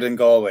fitter than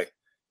Galway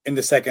in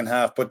the second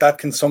half, but that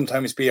can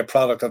sometimes be a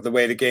product of the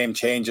way the game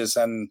changes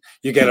and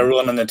you get a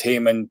run on the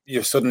team and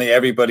you're suddenly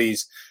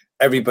everybody's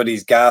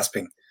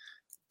gasping.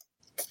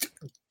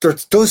 There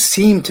does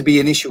seem to be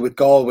an issue with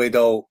Galway,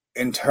 though,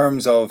 in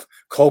terms of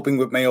coping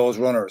with Mayo's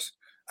runners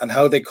and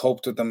how they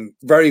coped with them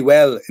very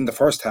well in the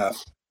first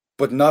half,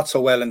 but not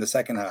so well in the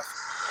second half.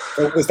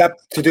 So is that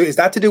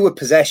to do with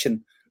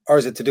possession, or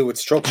is it to do with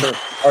structure,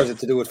 or is it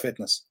to do with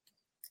fitness?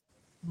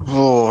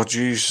 Oh,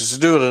 geez, it's to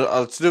do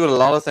with a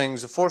lot of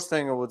things. The first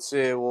thing I would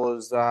say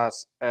was that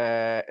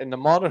in the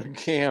modern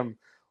game,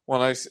 when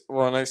I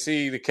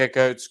see the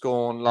kickouts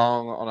going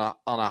long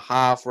on a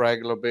half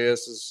regular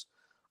basis,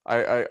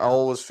 I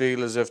always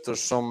feel as if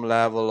there's some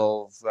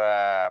level of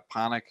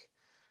panic.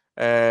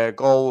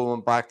 Galway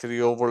went back to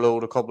the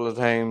overload a couple of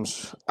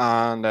times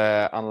and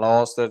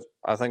lost it.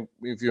 I think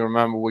if you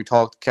remember, we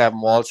talked to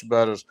Kevin Walsh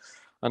about it,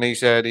 and he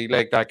said he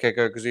liked that kick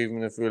out because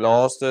even if we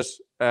lost it,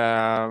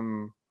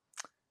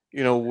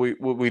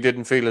 we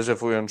didn't feel as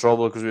if we were in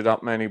trouble because we had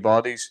that many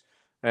bodies.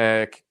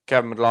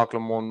 Kevin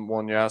McLaughlin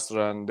won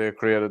yesterday, and they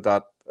created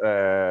that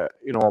a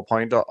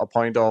point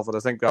off it. I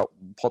think that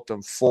put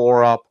them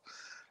 4 up.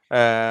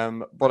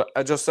 But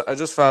I just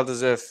felt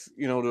as if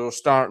they were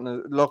starting.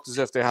 It looked as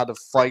if they had to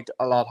fight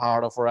a lot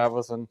harder for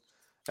everything.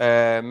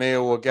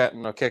 Mayo were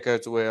getting their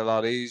kickouts away a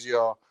lot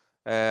easier.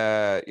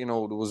 You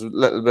know, there was a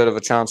little bit of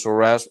a chance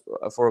for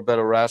a bit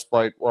of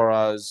respite.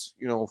 Whereas,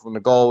 you know, from the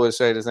Galway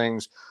side of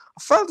things,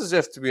 I felt as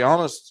if, to be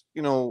honest,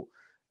 you know,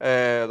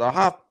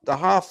 the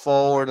half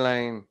forward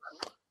line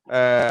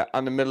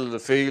and the middle of the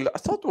field, I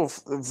thought they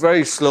were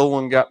very slow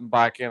in getting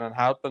back in and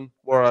helping.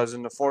 Whereas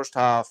in the first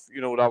half,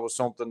 you know, that was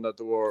something that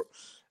they were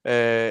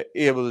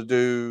able to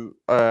do,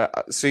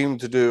 seemed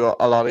to do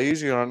a lot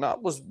easier, and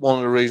that was one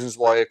of the reasons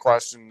why I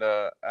questioned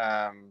the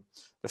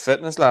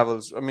fitness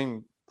levels. I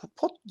mean,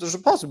 there's a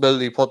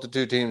possibility you put the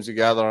two teams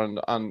together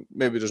and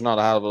maybe there's not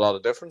a hell of a lot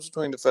of difference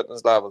between the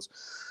fitness levels.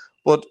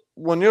 But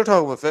when you're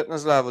talking about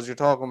fitness levels, you're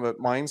talking about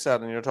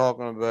mindset, and you're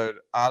talking about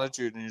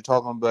attitude, and you're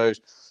talking about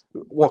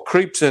what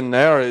creeps in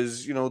there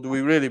is, you know, do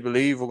we really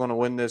believe we're going to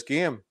win this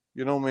game?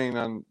 You know what I mean?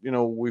 And, you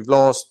know, we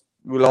lost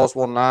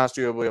one last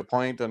year by a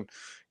point, and,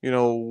 you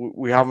know,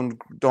 we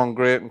haven't done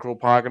great in Croke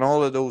Park and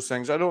all of those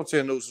things. I don't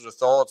say those are the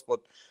thoughts,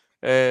 but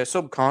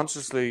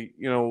subconsciously,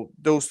 you know,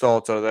 those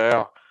thoughts are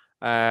there.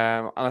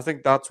 And I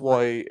think that's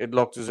why it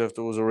looked as if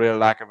there was a real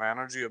lack of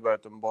energy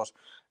about them. But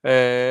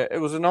it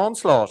was an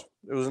onslaught.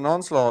 It was an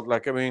onslaught.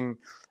 Like, I mean,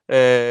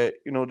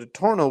 you know, the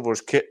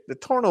turnovers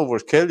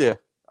kill you.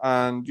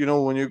 And, you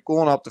know, when you're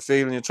going up the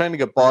field and you're trying to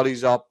get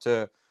bodies up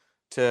to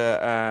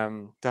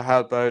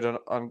help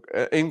out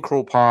in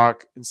Croke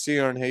Park, in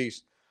Searing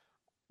Heath,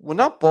 when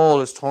that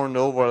ball is turned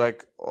over,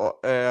 like,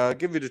 I'll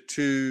give you the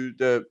two.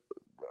 The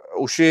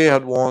O'Shea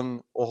had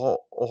one,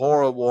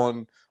 O'Hara had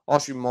one,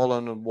 Oshie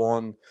Mullen had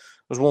one.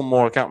 There's one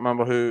more, I can't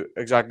remember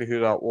exactly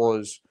who that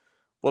was.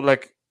 But,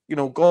 like, you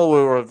know,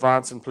 Galway were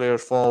advancing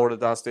players forward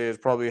at that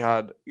stage, probably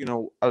had, you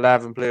know,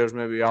 11 players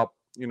maybe up,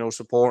 you know,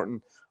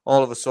 supporting.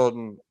 All of a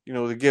sudden, you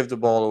know, they give the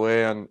ball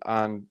away,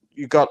 and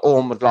you got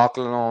Owen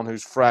McLaughlin on,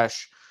 who's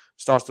fresh,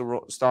 starts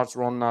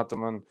running at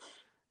them, and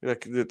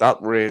like that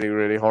really,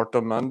 really hurt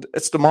them. And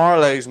it's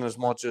demoralising as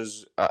much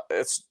as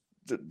it's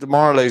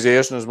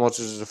demoralisation as much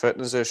as it's a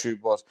fitness issue.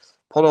 But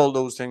put all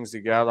those things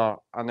together,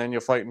 and then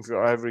you're fighting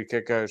for every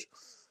kick out.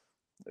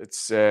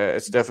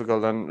 It's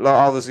difficult, and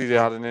obviously they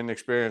had an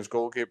inexperienced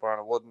goalkeeper, and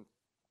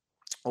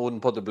I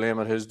wouldn't put the blame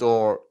at his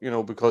door, you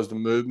know, because the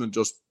movement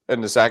just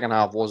in the second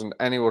half wasn't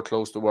anywhere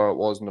close to where it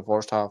was in the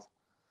first half.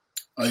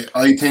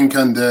 I think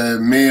on the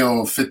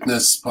Mayo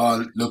fitness,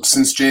 Paul, look,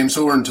 since James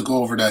Horan took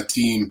over that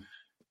team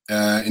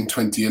in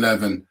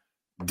 2011,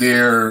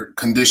 their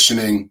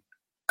conditioning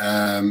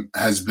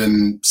has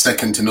been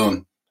second to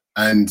none,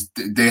 and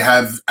they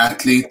have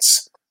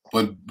athletes.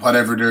 But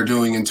whatever they're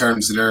doing in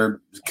terms of their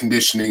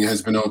conditioning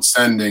has been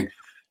outstanding.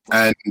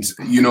 And,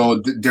 you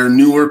know, their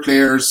newer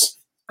players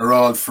are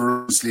all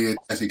ferociously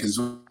athletic as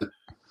well.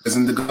 As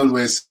in the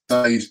Galway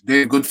side, they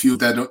have a good few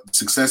that are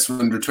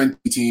successful under 20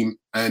 team.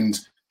 And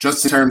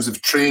just in terms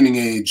of training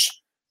age,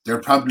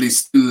 they're probably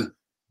still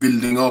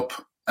building up,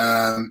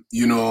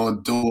 you know,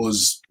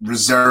 those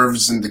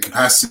reserves and the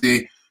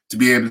capacity to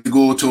be able to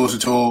go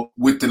toe-to-toe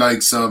with the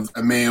likes of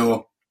a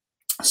Mayo.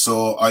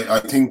 So I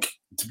think,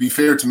 to be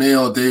fair to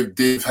Mayo,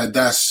 they've had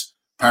that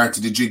part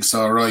of the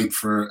jigsaw right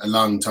for a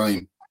long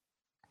time.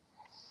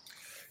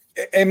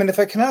 Eamon, if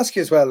I can ask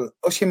you as well,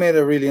 Oshie made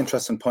a really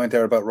interesting point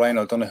there about Ryan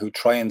O'Donoghue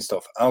trying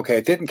stuff. Okay,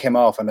 it didn't come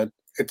off, and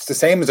it's the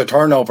same as a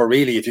turnover,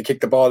 really, if you kick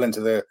the ball into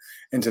the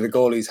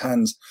goalie's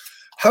hands.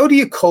 How do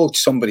you coach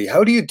somebody?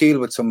 How do you deal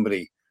with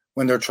somebody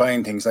when they're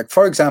trying things? Like,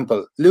 for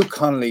example, Luke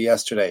Connolly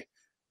yesterday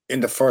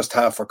in the first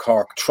half for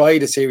Cork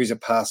tried a series of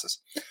passes.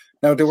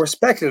 Now, they were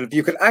speculative.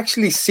 You could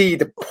actually see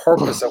the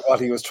purpose of what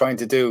he was trying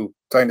to do,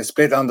 trying to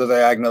split on the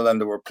diagonal, and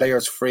there were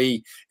players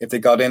free if they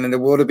got in, and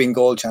there would have been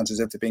goal chances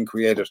if they'd been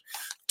created.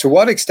 To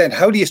what extent,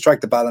 how do you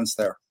strike the balance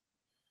there?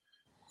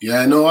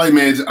 Yeah, no, I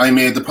made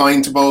the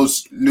point about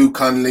Luke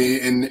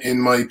Connolly in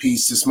my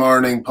piece this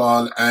morning,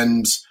 Paul,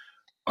 and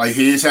I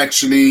hate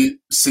actually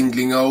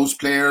singling out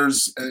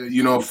players,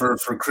 you know, for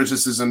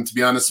criticism, to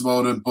be honest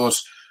about it, but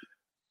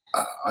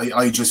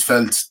I just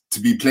felt to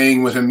be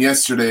playing with him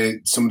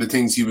yesterday, some of the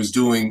things he was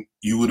doing,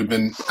 you would have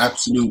been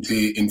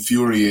absolutely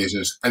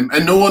infuriated. And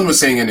no one was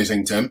saying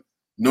anything to him.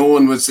 No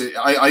one was.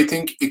 I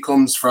think it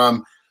comes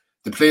from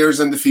the players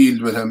on the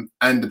field with him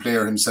and the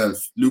player himself.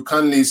 Luke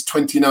Connolly's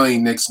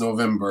 29 next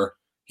November.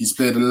 He's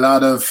played a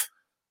lot of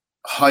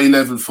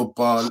high-level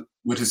football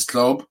with his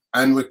club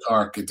and with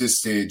Cork at this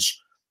stage.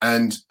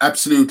 And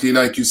absolutely,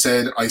 like you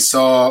said, I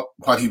saw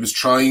what he was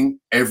trying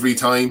every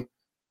time.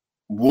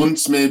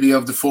 Once maybe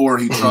of the four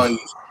he tried,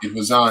 it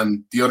was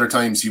on. The other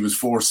times he was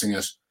forcing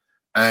it.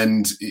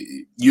 And,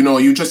 you know,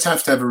 you just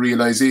have to have a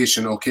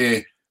realisation,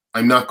 okay,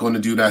 I'm not going to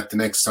do that the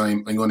next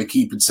time. I'm going to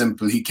keep it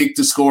simple. He kicked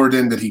the score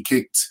then that he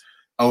kicked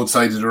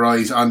outside of the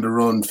right on the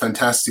run.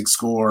 Fantastic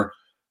score.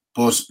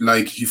 But,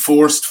 like, he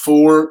forced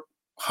 4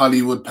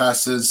 Hollywood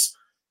passes.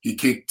 He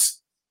kicked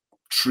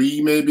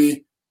 3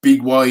 maybe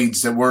big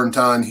wides that weren't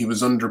on. He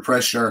was under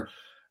pressure.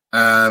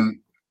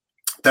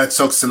 That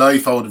sucks the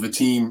life out of a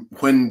team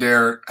when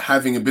they're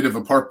having a bit of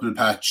a purple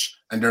patch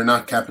and they're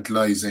not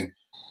capitalising.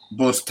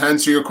 But to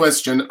answer your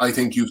question, I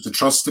think you have to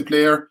trust the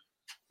player.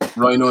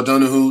 Ryan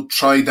O'Donoghue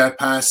tried that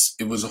pass.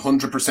 It was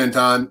 100%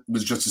 on. It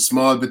was just a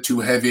small bit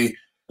too heavy.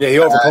 Yeah, he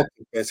overcooked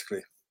it,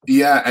 basically.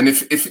 Yeah, and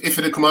if it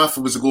had come off,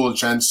 it was a goal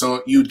chance,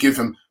 so you'd give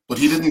him. But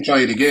he didn't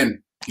try it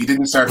again. He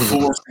didn't start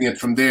forcing it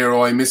from there.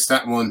 Oh, I missed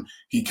that one.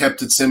 He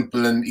kept it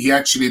simple, and he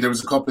actually, there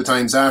was a couple of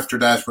times after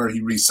that where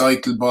he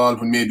recycled ball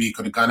when maybe he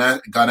could have gone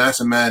at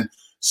a man.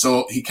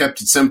 So he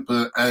kept it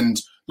simple,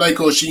 and like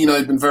Oisín,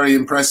 I've been very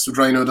impressed with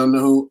Ryan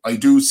O'Donoghue. I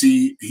do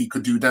see he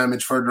could do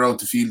damage further out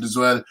the field as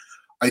well.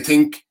 I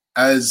think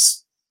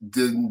as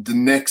the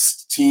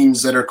next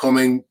teams that are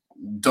coming,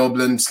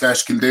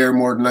 Dublin/Kildare,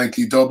 more than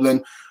likely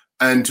Dublin,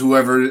 and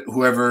whoever,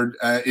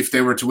 if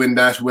they were to win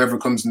that, whoever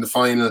comes in the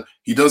final,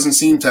 he doesn't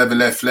seem to have a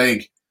left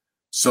leg.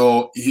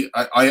 So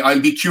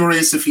I'll be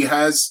curious if he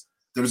has.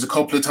 There was a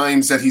couple of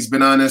times that he's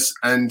been on it,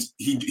 and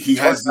he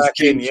has this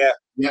change,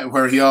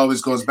 where he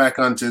always goes back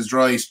onto his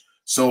right.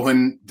 So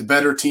when the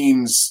better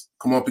teams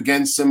come up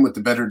against him with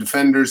the better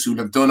defenders who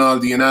have done all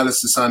the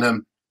analysis on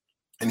him,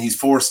 and he's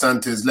forced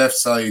onto his left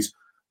side,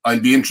 I'll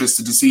be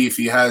interested to see if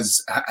he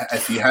has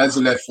a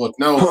left foot.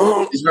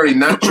 Now, he's very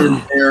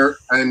natural there,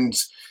 and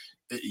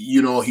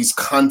he's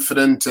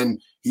confident,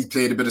 and he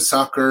played a bit of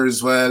soccer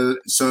as well.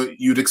 So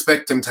you'd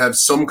expect him to have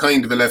some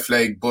kind of a left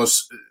leg, but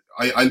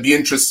I'll be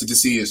interested to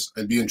see it.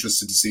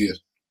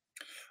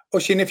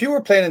 Oisín, if you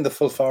were playing in the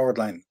full forward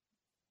line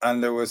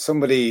and there was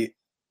somebody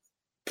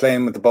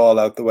playing with the ball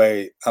out the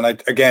way, and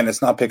again,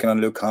 it's not picking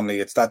on Luke Connolly,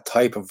 it's that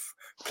type of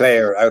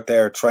player out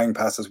there trying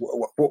passes,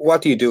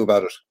 what do you do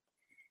about it?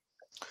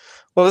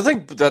 Well, I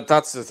think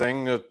that's the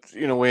thing that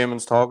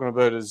Eamon's talking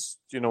about is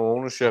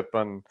ownership,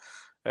 and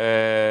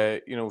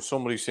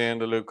somebody saying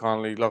to Luke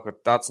Connolly, look,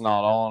 that's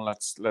not on.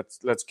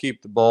 Let's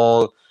keep the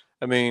ball.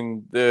 I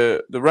mean,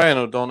 the Ryan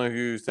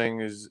O'Donoghue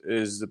thing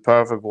is the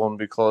perfect one,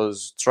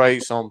 because try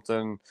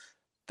something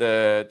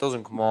that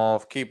doesn't come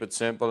off, keep it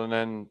simple, and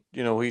then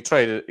he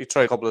tried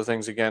a couple of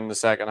things again in the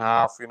second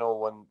half.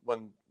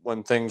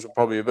 When things were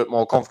probably a bit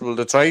more comfortable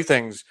to try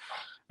things.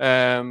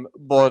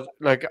 But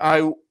like,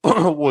 I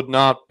would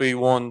not be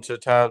one to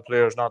tell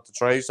players not to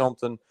try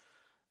something.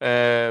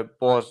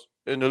 But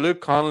in the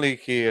Luke Connolly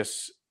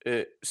case,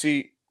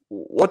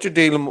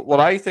 what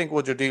I think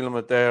what you're dealing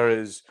with there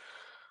is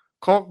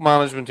Cork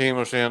management team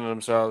are saying to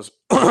themselves,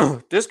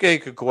 this guy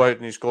could go out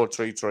and he scored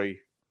 3-3.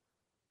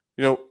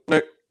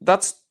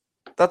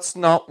 That's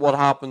not what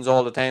happens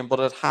all the time,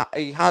 but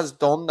he has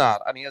done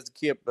that, and he has the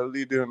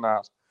capability of doing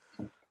that.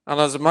 And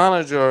as a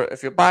manager,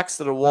 if your back's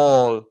to the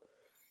wall,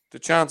 the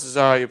chances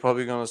are you're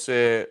probably going to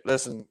say,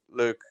 listen,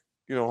 Luke,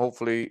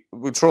 hopefully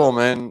we'll throw him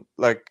in.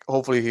 Like,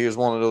 hopefully he has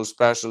one of those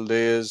special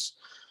days.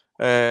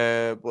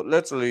 But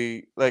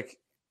literally, let's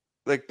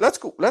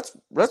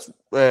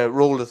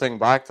roll the thing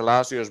back to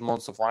last year's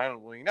Munster final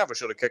when he never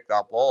should have kicked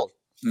that ball.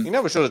 He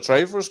never should have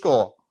tried for a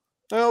score.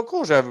 Now, of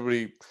course,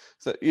 everybody,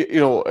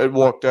 it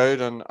worked out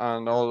and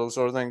all those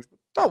sort of things.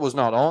 That was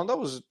not on.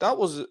 That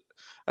was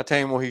a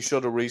time where he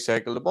should have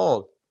recycled the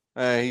ball.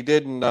 He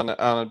didn't,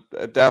 and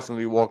it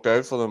definitely worked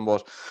out for them.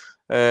 But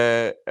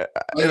I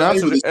would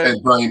have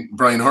said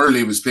Brian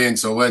Hurley was playing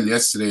so well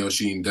yesterday,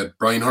 Oisín, that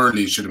Brian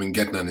Hurley should have been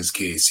getting on his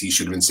case. He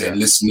should have been saying,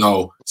 listen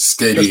now,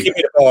 steady. Just give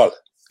me the ball.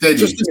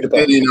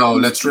 Steady now.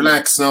 Let's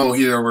relax now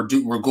here.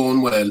 We're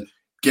going well.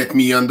 Get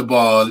me on the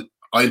ball.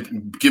 I'll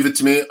give it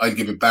to me. I'll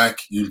give it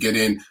back. You'll get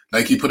in.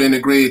 Like, he put in a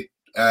great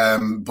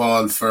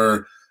ball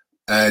for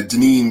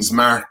Deneen's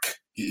mark.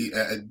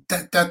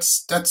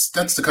 That's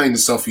the kind of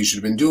stuff he should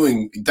have been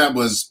doing. That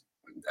was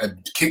a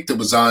kick that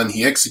was on.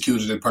 He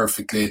executed it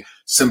perfectly.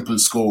 Simple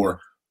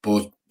score.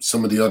 But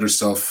some of the other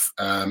stuff,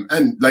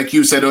 and like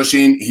you said,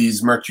 Oisín,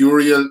 he's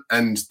mercurial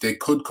and they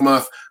could come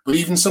off. But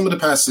even some of the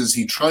passes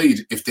he tried,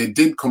 if they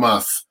did come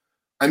off,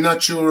 I'm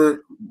not sure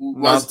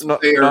was the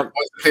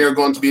player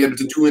going to be able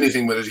to do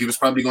anything with it. He was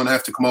probably going to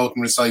have to come out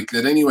and recycle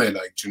it anyway,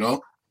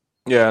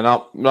 Yeah,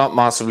 not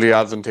massively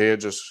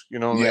advantageous. I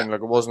mean?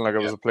 Like, it wasn't like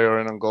it was a player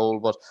in on goal.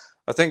 But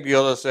I think the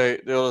other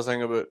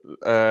thing about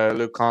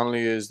Luke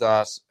Connolly is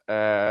that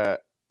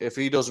if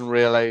he doesn't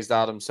realise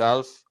that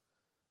himself,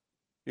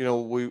 I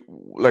don't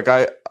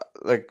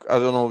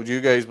know with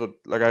you guys, but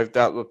like, I've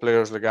dealt with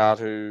players like that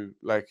who,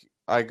 like,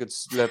 I could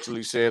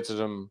literally say to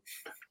them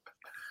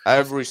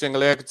every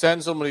single day. I could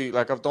send somebody,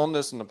 like, I've done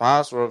this in the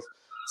past, where I've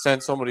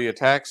sent somebody a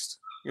text,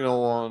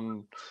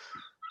 on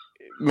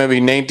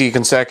maybe 90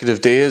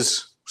 consecutive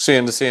days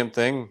saying the same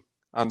thing,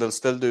 and they'll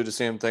still do the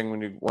same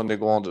thing when they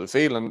go onto the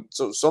field. And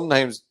so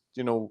sometimes,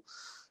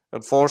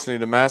 unfortunately,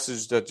 the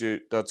message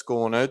that's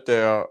going out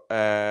there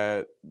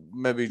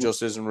maybe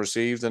just isn't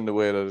received in the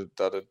way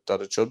that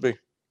it should be.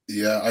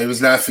 Yeah, I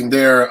was laughing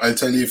there. I'll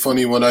tell you a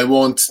funny one. I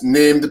won't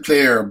name the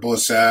player,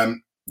 but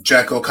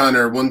Jack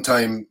O'Connor one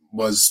time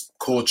was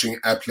coaching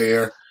a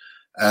player,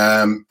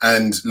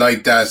 and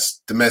like that,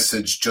 the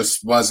message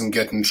just wasn't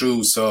getting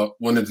through. So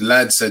one of the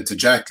lads said to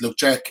Jack, look,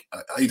 Jack,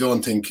 I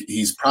don't think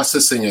he's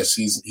processing it.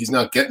 He's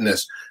not getting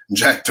it. And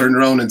Jack turned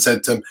around and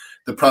said to him,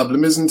 the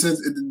problem isn't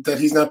that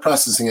he's not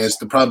processing it.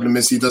 The problem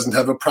is he doesn't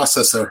have a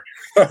processor.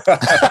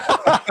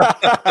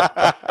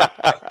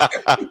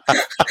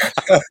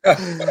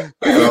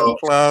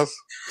 Class.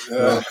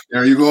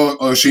 There you go,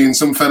 Oisín.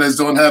 Some fellas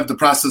don't have the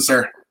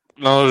processor.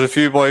 No, there's a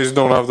few boys who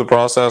don't have the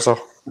processor.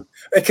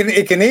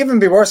 It can even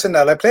be worse than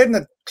that. I played in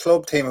a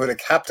club team with a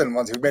captain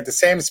once who made the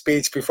same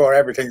speech before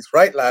everything's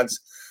right, lads.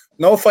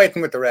 No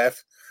fighting with the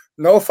ref,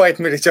 no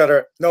fighting with each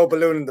other, no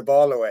ballooning the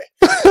ball away.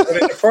 But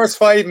in the first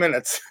 5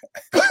 minutes,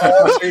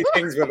 all three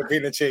things will have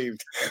been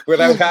achieved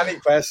without any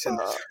question.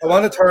 I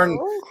want to turn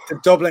to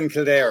Dublin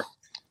Kildare,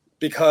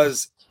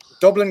 because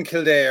Dublin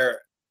Kildare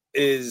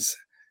is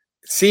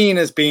seen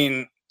as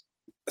being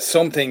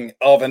something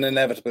of an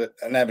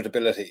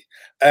inevitability.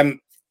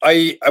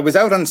 I was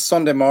out on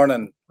Sunday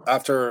morning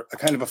after a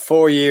kind of a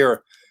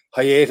 4-year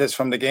hiatus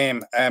from the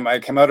game. I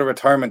came out of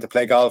retirement to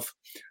play golf,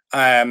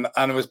 and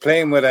I was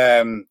playing with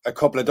a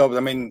couple of Dubs. I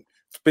mean,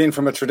 being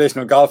from a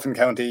traditional golfing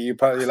county, you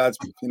lads,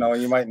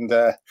 you mightn't,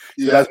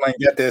 you lads might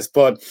get this,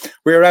 but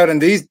we were out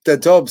and the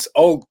Dubs.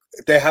 Oh,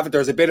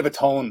 there's a bit of a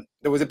tone.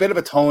 There was a bit of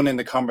a tone in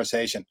the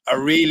conversation, a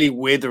really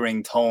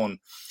withering tone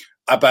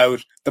about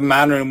the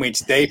manner in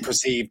which they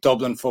perceive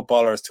Dublin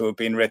footballers to have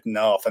been written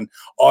off. And,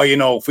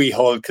 if we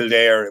hold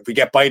Kildare, if we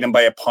get by them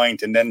by a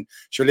point, and then,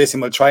 sure, listen,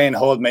 we'll try and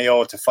hold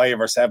Mayo to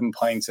 5 or 7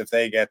 points if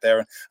they get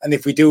there. And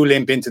if we do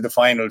limp into the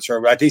final,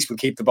 sure, at least we'll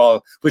keep the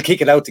ball. We'll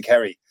kick it out to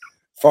Kerry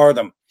for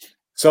them.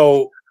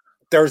 So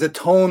there's a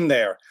tone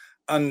there.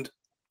 And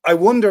I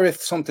wonder if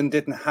something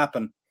didn't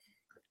happen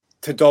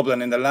to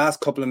Dublin in the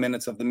last couple of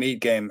minutes of the Meath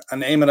game.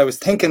 And Eamon, I was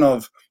thinking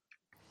of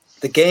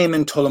the game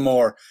in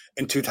Tullamore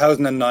in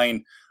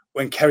 2009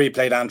 when Kerry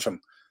played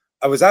Antrim.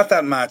 I was at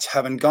that match,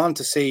 having gone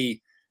to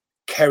see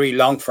Kerry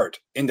Longford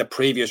in the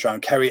previous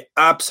round. Kerry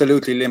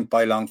absolutely limped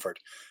by Longford.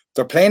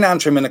 They're playing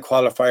Antrim in a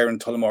qualifier in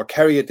Tullamore.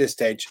 Kerry at this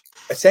stage,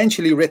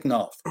 essentially written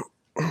off.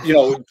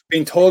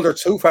 Being told they're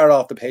too far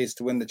off the pace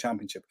to win the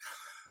championship.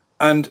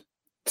 And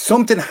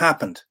something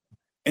happened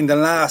in the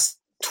last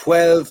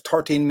 12,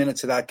 13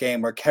 minutes of that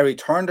game where Kerry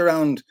turned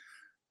around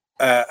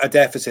a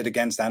deficit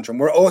against Antrim.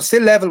 We're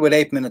still level with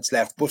 8 minutes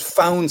left, but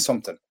found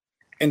something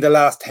in the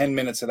last 10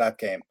 minutes of that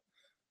game.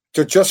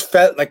 It just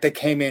felt like they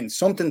came in,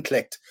 something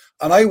clicked.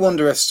 And I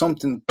wonder if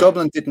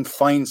Dublin didn't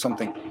find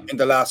something in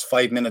the last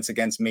 5 minutes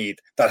against Meath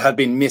that had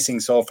been missing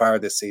so far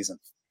this season.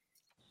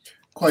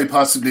 Quite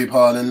possibly,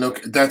 Paul. And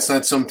look, that's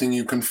not something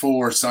you can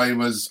force. I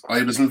was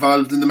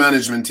involved in the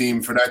management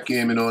team for that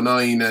game in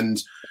 2009,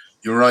 and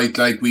you're right,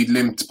 like we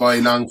limped by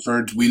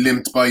Longford, we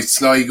limped by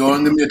Sligo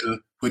in the middle,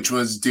 which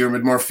was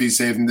Diarmuid Murphy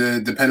saving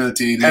the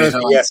penalty.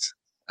 Yes.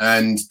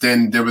 And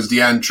then there was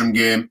the Antrim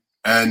game,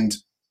 and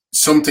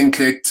something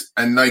clicked.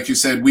 And like you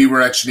said, we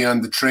were actually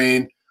on the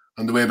train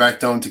on the way back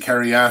down to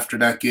Kerry after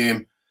that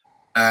game.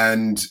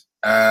 And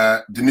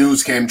the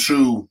news came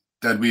through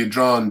that we had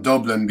drawn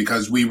Dublin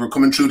because we were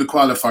coming through the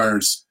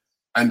qualifiers,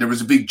 and there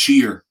was a big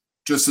cheer,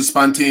 just a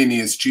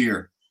spontaneous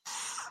cheer.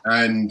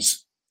 And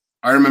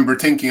I remember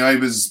thinking, I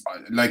was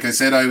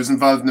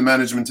involved in the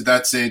management at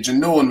that stage, and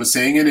no one was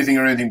saying anything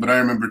or anything, but I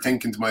remember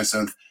thinking to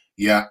myself,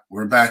 yeah,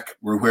 we're back,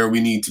 we're where we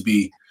need to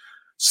be.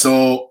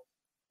 So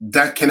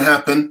that can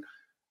happen.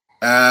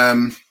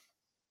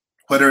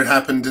 Whether it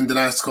happened in the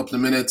last couple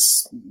of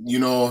minutes,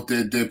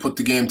 they put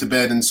the game to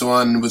bed and so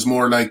on, it was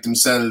more like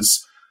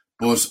themselves.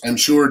 But I'm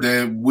sure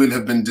they will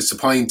have been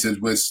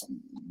disappointed with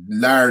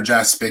large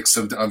aspects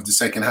of the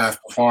second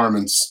half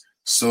performance.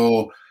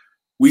 So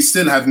we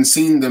still haven't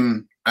seen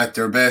them at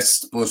their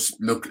best, but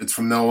look, it's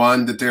from now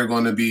on that they're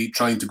going to be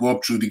trying to go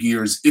up through the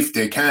gears if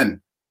they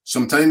can.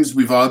 Sometimes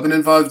we've all been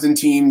involved in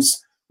teams.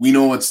 We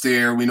know it's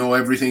there. We know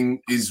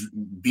everything is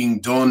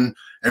being done.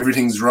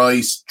 Everything's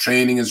right.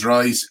 Training is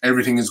right.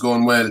 Everything is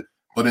going well.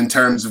 But in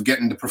terms of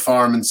getting the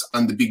performance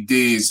on the big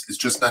days, it's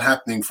just not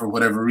happening for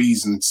whatever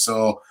reason.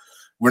 So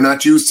we're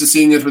not used to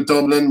seeing it with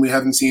Dublin. We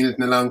haven't seen it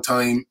in a long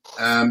time.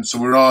 So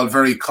we're all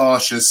very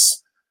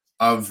cautious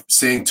of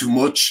saying too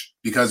much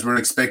because we're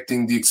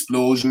expecting the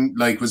explosion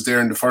like was there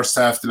in the first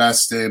half the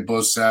last day.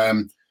 But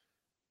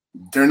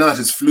they're not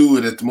as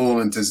fluid at the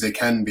moment as they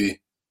can be.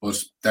 But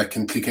that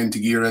can kick into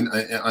gear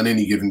on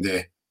any given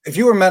day. If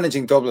you were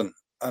managing Dublin,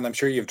 and I'm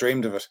sure you've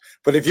dreamed of it,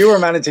 but if you were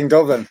managing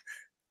Dublin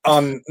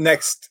on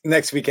next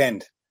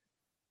weekend,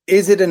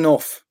 is it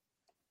enough?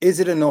 Is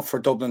it enough for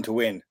Dublin to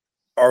win?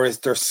 Or is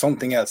there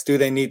something else? Do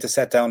they need to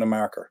set down a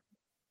marker?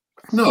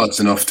 No, it's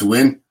enough to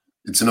win.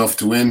 It's enough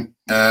to win.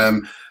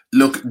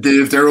 Look, they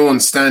have their own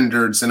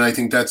standards, and I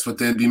think that's what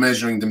they'll be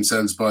measuring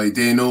themselves by.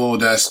 They know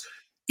that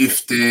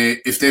if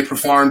they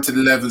perform to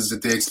the levels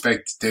that they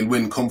expect, they'll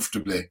win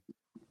comfortably.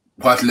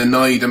 What'll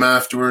annoy them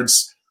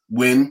afterwards,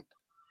 win.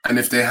 And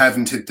if they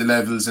haven't hit the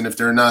levels, and if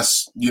they're not,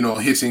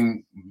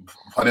 hitting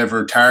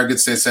whatever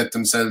targets they set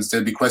themselves,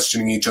 they'll be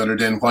questioning each other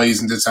then, why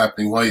isn't this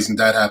happening? Why isn't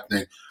that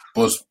happening?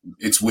 But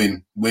it's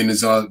win. Win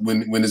is all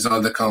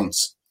that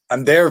counts.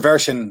 And their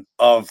version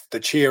of the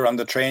cheer on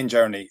the train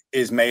journey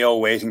is Mayo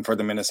waiting for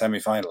them in a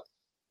semi-final.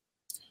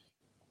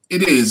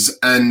 It is,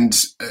 and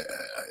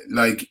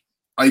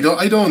I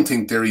don't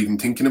think they're even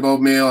thinking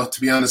about Mayo,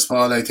 to be honest,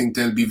 Paul. I think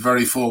they'll be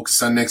very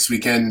focused on next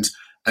weekend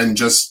and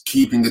just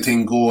keeping the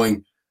thing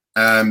going.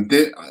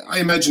 I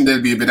imagine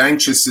they'll be a bit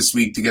anxious this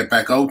week to get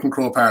back out in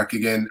Croke Park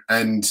again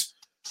and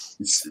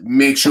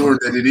make sure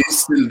that it is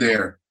still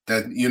there.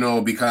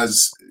 That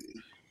because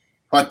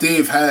what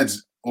they've had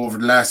over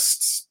the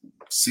last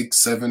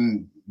 6,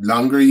 7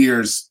 longer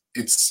years,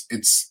 it's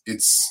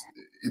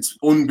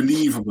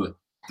unbelievable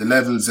the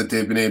levels that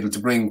they've been able to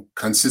bring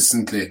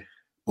consistently.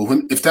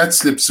 But if that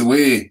slips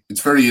away,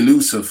 it's very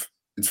elusive.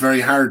 It's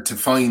very hard to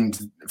find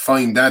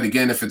that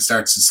again if it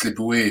starts to slip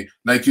away.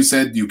 Like you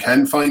said, you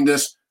can find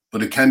it,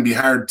 but it can be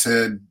hard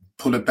to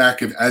pull it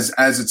back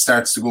as it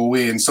starts to go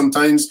away. And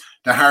sometimes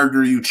the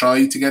harder you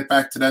try to get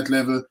back to that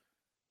level,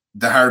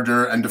 the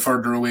harder and the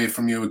further away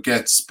from you it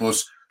gets.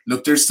 But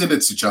look, they're still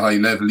at such a high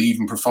level.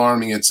 Even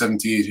performing at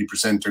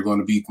 70-80%, they're going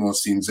to beat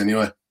most teams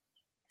anyway.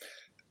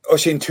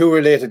 Oisín, 2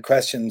 related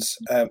questions.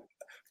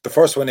 The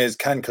first one is,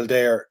 can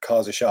Kildare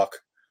cause a shock?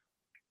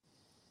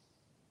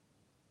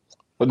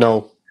 But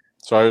no.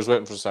 Sorry, I was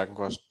waiting for the second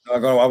question. I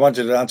want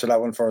you to answer that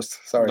one first.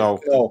 Sorry.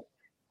 No.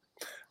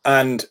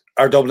 And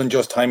are Dublin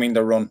just timing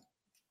their run?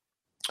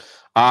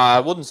 I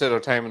wouldn't say they're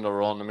timing their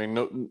run. I mean,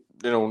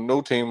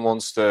 no team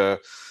wants to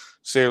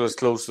sail as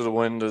close to the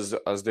wind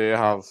as they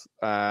have.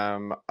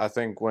 I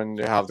think when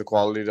they have the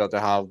quality that they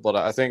have, but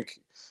I think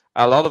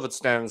a lot of it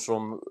stems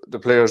from the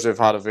players they've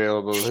had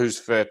available, who's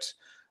fit.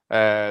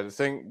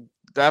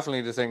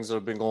 Definitely the things that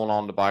have been going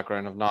on in the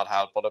background have not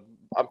helped. But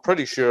I'm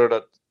pretty sure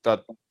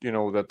that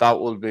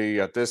will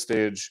be at this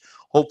stage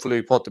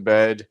hopefully put to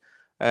bed.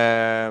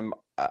 I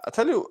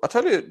tell you,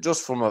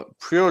 just from a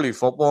purely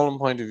footballing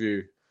point of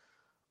view,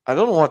 I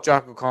don't know what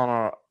Jack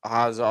O'Connor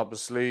has up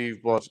his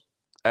sleeve, but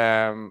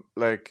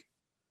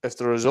if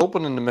they're as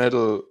open in the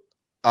middle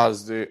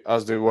as they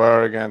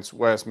were against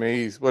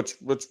Westmeath, which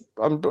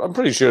I'm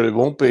pretty sure they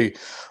won't be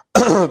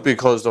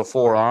because they're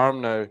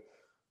four-armed now.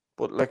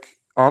 But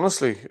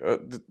honestly,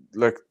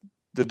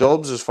 the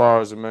Dubs, as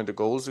far as the amount of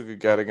goals they could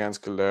get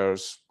against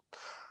Kildare's,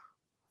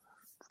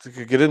 they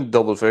could get in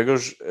double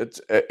figures.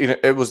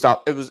 It was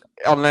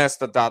unless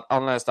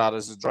that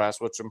is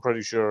addressed, which I'm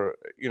pretty sure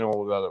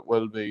that it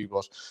will be,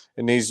 but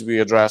it needs to be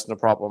addressed in a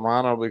proper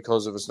manner,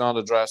 because if it's not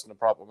addressed in a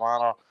proper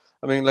manner,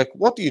 I mean,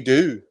 what do you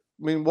do?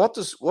 I mean, what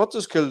does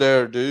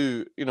Kildare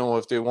do?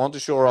 If they want to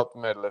shore up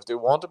the middle, if they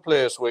want to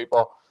play a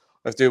sweeper,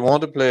 if they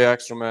want to play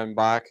extra men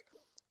back,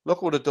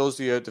 look what it does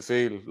to you out the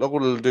field. Look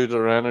what it'll do to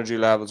their energy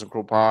levels in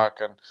Croke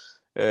Park and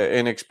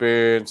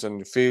inexperience,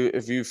 and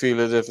if you feel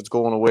as if it's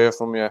going away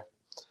from you.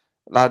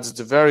 Lads, it's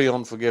a very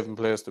unforgiving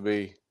place to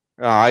be.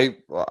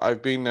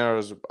 I've been there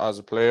as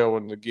a player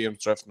when the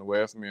game's drifting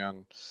away from you,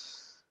 and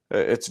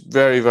it's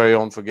very, very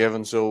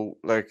unforgiving. So,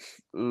 they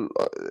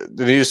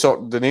need to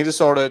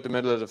sort out the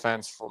middle of the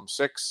defence from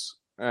six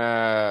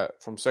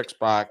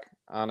back,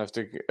 and if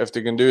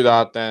they can do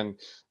that, then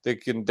they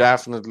can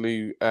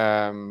definitely.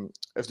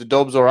 If the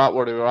Dubs are at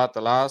where they were at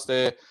the last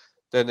day,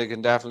 then they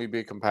can definitely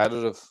be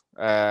competitive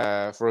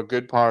for a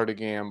good part of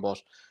the game.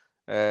 But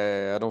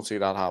I don't see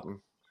that happen.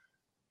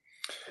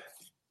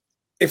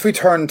 If we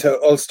turn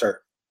to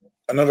Ulster,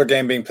 another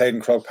game being played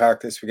in Croke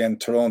Park this weekend,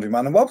 Tyrone v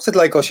Monaghan. What was it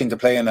like, Oisín, to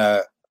play in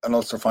an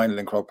Ulster final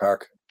in Croke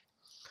Park?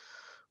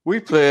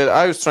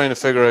 I was trying to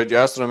figure out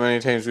yesterday how many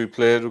times we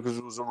played, because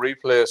it was a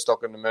replay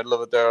stuck in the middle of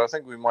it there. I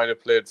think we might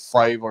have played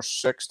 5 or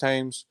 6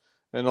 times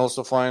in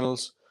Ulster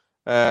finals.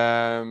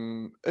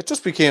 It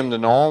just became the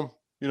norm.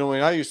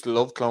 I used to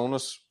love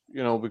Clones,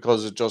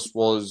 because it just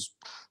was.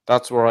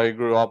 That's where I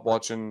grew up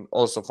watching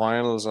Ulster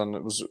finals,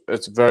 and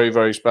it's a very,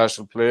 very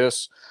special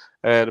place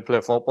to play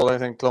football, I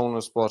think,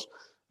 Clones. But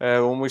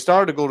when we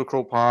started to go to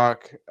Croke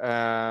Park,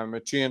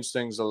 it changed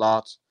things a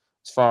lot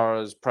as far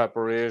as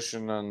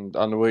preparation and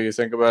the way you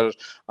think about it.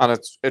 And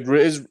it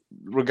is,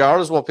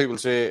 regardless of what people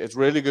say, it's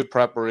really good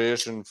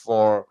preparation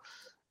for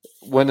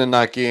winning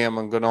that game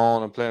and going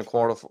on and playing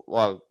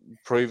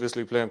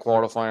previously playing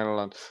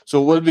quarterfinal, and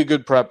so it will be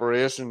good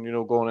preparation,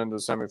 going into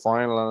the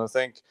semi-final. And I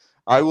think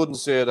I wouldn't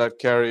say that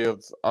Kerry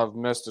have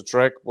missed a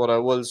trick, but I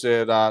will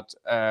say that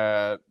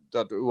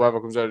that whoever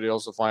comes out of the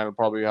Ulster final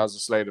probably has a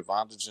slight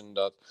advantage in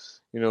that,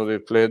 they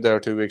played there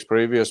 2 weeks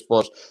previous.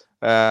 But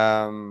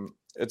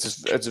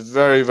it's a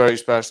very, very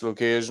special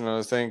occasion, and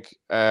I think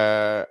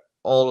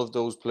all of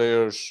those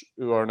players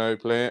who are now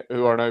playing,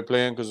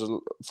 because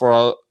for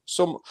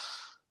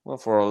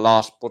a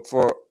lot, but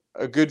for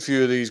a good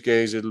few of these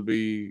guys, there'll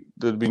be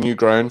new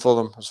ground for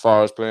them as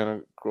far as playing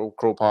at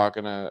Croke Park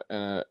in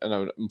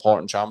an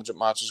important championship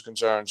match is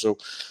concerned. So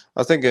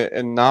I think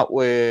in that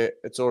way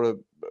it sort of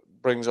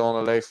brings on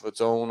a life of its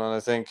own, and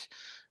I think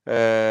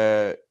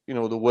there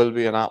will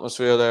be an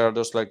atmosphere there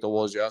just like there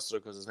was yesterday,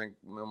 because I think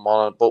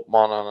both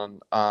Monaghan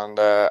and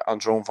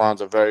Tyrone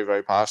fans are very,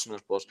 very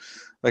passionate. But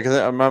I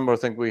remember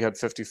we had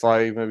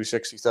 55, maybe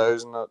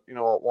 60,000 at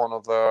one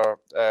of our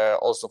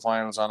Ulster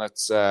finals, and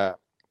it's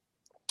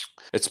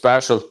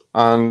special.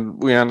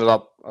 And we ended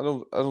up, I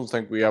don't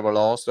think we ever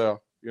lost there,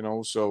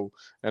 so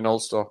in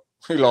Ulster.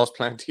 We lost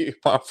plenty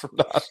apart from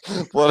that,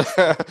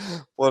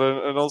 but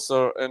in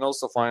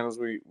Ulster finals,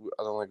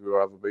 I don't think we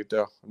were ever beat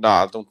there.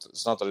 No,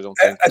 it's not that I don't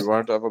think we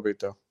weren't ever beat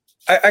there.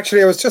 I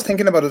was just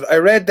thinking about it. I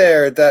read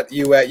there that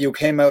you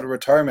came out of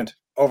retirement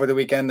over the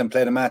weekend and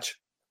played a match.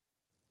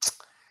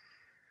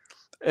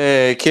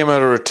 Came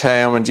out of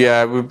retirement,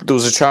 yeah. There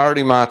was a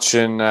charity match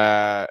in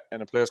a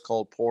place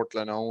called Port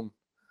Glenone.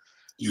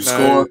 You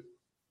scored?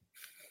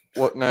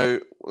 what now?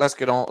 Let's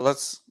get on.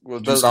 We'll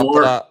Did you build up to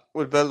score? that.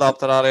 We'll build up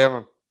to that,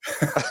 Eamon.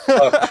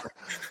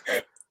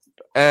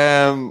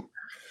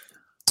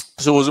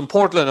 So it was in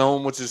Portland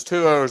home, which is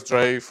 2 hours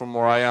drive from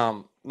where I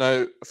am.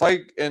 Now, if I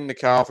in the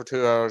car for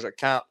 2 hours, I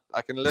can't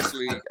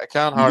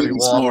hardly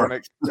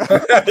walk.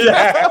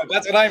 Yeah,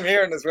 that's what I'm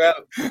hearing as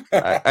well.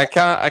 I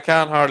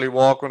can't hardly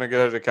walk when I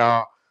get out of the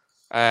car.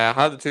 I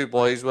had the two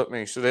boys with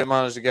me, so they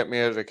managed to get me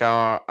out of the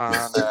car,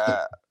 and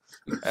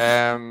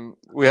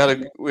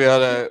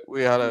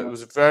it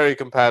was very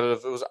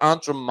competitive. It was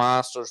Antrim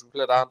Masters. We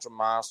played Antrim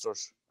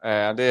Masters,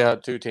 and they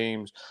had two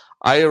teams.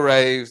 I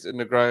arrived in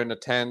the ground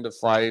at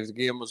 10-5. The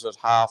game was at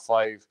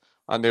 5:30,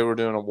 and they were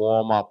doing a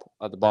warm up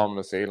at the bottom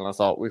of the field. And I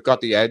thought, we've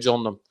got the edge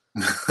on them.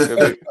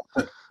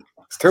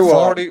 It's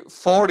too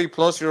 40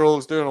 plus year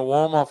olds doing a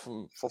warm up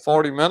for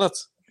 40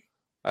 minutes.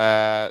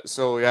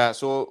 So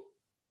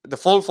the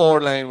full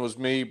forward line was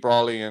me,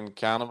 Brawley, and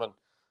Canavan.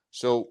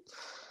 So,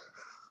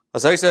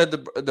 as I said,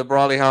 the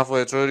Brawley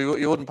halfway through,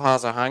 you wouldn't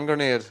pass a hand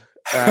grenade.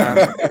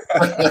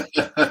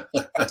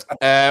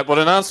 But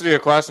in answer to your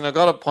question, I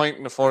got a point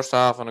in the first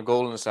half and a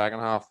goal in the second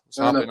half.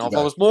 I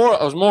was more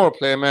a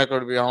playmaker,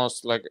 to be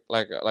honest, like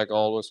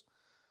always.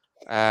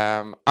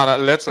 And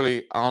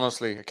honestly,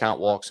 I can't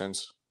walk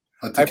since.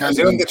 I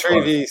presume the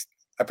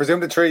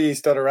three of you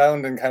stood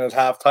around in kind of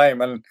half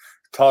time and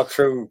talked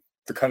through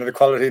the kind of the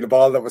quality of the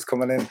ball that was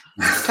coming in.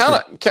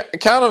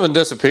 Canavan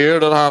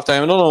disappeared at half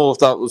time. I don't know if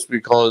that was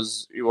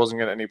because he wasn't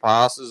getting any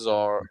passes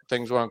or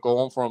things weren't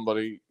going for him, but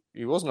he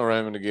wasn't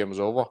around when the game was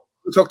over.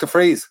 Who took the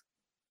freeze?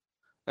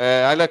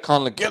 I let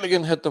Conlon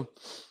Gilligan hit them.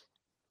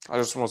 I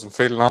just wasn't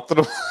feeling up to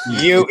them.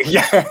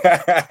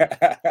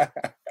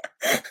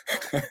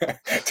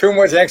 Too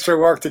much extra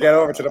work to get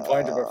over to the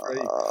point of a free.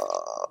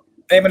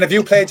 Eamon, have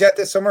you played yet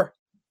this summer?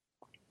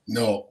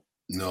 No.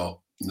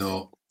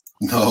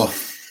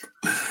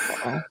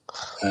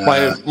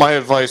 My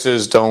advice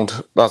is don't.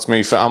 That's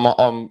me.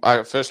 I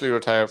officially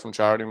retired from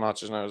charity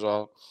matches now as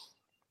well.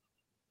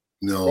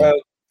 No.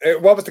 Well,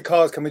 what was the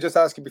cause? Can we just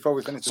ask you before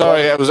we finish?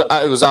 Sorry, it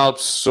was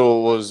Alps, so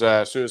it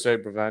was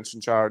suicide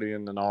prevention charity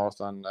in the north,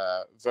 and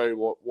very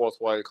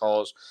worthwhile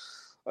cause.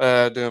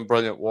 Doing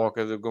brilliant work.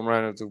 They've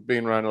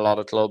been around a lot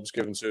of clubs,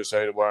 giving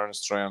suicide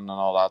awareness training and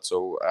all that.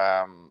 So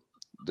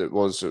it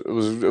was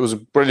a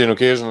brilliant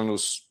occasion, and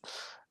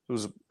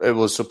it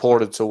was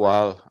supported so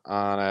well.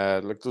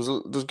 And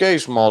there's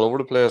guys from all over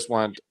the place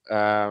went.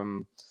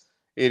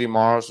 Eddie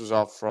Morris was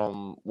up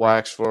from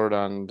Wexford,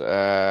 and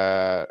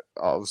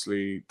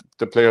obviously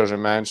the players I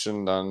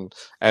mentioned, and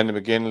Andy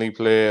McGinley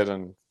played,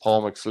 and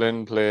Paul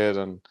McFlynn played,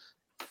 and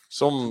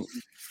a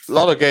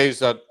lot of guys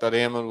that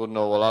Eamon would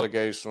know, a lot of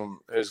guys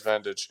from his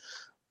vintage.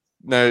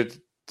 Now,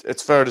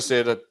 it's fair to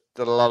say that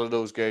a lot of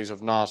those guys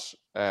have not,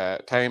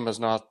 time has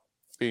not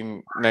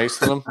been nice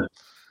to them.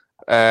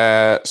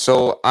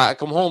 So I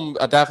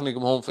definitely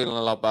come home feeling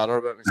a lot better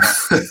about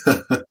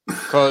myself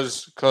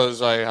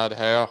because I had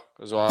hair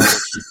as well.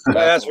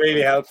 That's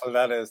really helpful.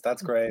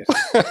 That's great.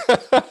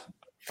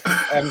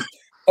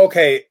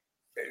 Okay,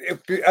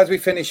 as we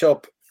finish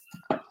up,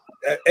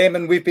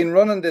 Eamon, we've been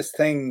running this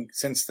thing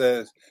since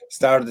the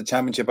start of the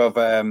championship of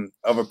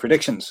our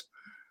predictions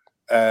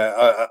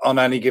on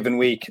any given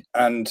week,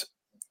 and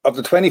of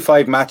the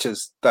 25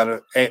 matches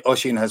that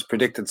Oisín has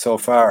predicted so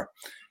far,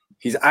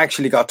 he's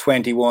actually got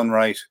 21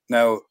 right.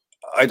 Now,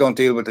 I don't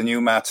deal with the new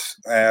maths,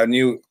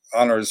 new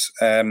honours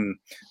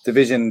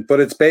division, but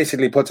it's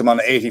basically puts him on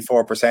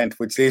 84%,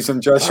 which leaves him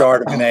just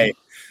short of an A.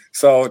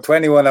 So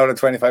 21 out of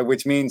 25,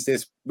 which means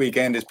this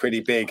weekend is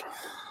pretty big.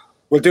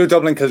 We'll do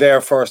Dublin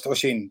Kildare first.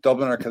 Oisín,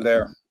 Dublin or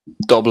Kildare?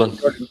 Dublin.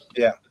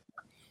 Yeah.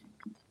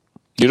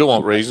 You don't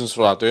want reasons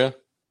for that, do you?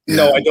 Yeah.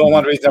 No, I don't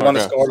want reasons. I want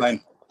a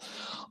scoreline.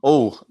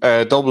 Oh,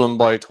 Dublin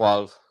by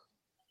 12.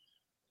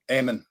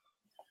 Eamon.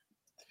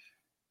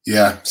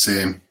 Yeah,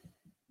 same.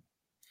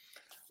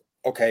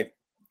 Okay.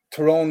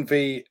 Tyrone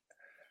v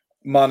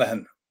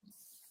Monaghan.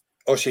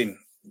 Oisín.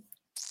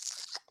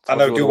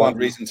 And I do want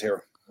reasons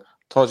here.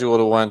 Thought you would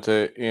have went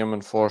to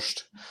Eamon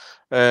first.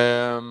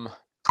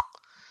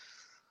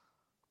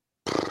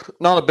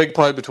 Not a big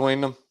pile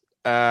between them.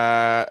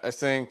 I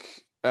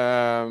think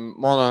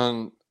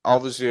Monaghan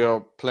obviously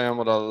are playing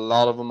with a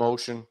lot of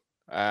emotion.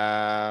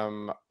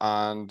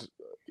 And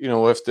you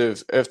know, if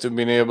they've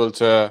been able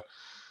to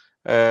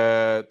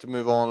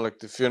move on, like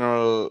the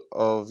funeral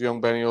of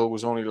young Benny O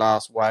was only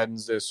last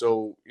Wednesday,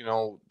 so you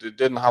know they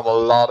didn't have a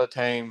lot of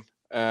time.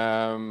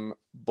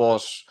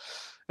 But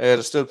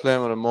they're still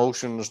playing with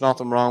emotion. There's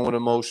nothing wrong with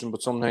emotion,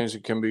 but sometimes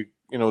it can be,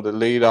 you know, the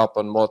lead up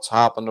and what's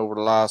happened over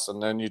the last, and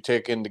then you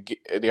take in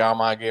the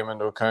Armagh game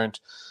into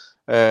account.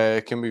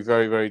 It can be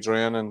very, very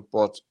draining.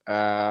 But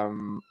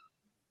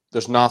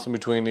there's nothing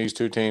between these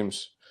two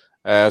teams.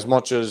 As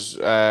much as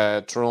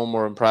Tyrone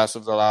were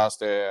impressive the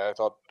last day, I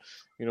thought,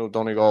 you know,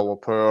 Donegal were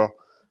poor.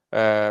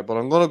 But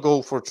I'm going to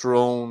go for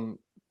Tyrone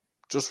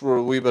just for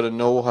a wee bit of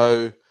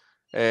know-how.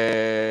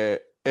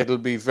 It'll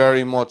be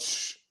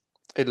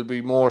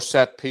more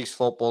set-piece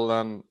football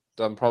than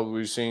probably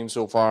we've seen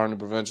so far in the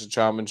provincial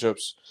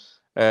championships.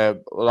 A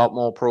lot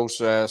more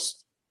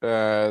processed,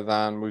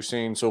 than we've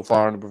seen so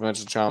far in the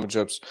provincial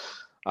championships.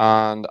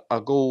 And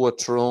I'll go with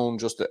Tyrone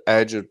just to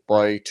edge it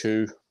by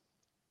 2.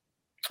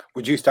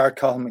 Would you start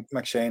Colin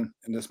McShane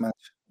in this match?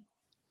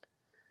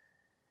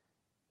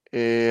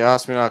 He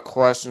asked me that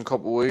question a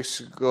couple of weeks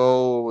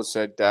ago. I would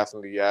say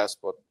definitely yes,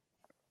 but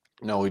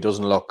no, he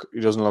doesn't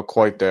look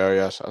quite there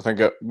yet. I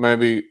think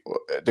maybe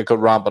they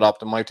could ramp it up.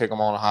 They might take him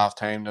on at half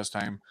time this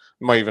time.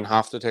 They might even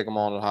have to take him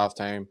on at half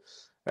time.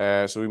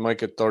 So we might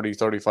get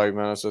 30-35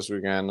 minutes this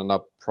weekend, and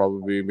that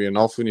probably be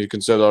enough when you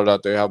consider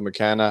that they have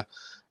McKenna.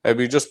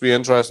 It'd just be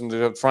interesting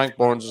to have Frank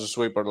Burns as a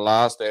sweeper the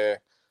last day,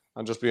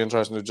 and just be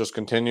interesting to just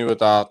continue with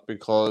that,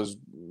 because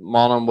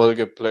Monaghan will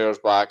get players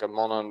back, and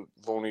Monaghan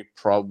have only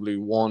probably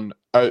one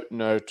out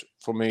and out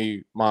for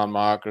me, man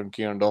marker, and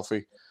Kieran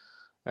Duffy.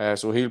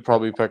 So he'll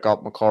probably pick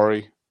up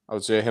McCurry. I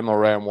would say him or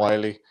Ryan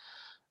Wiley.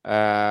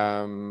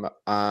 And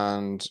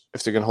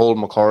if they can hold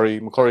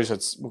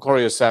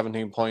McCurry has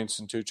 17 points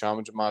in 2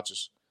 championship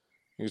matches.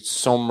 It's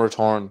some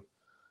return.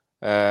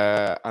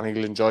 And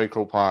he'll enjoy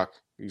Croke Park.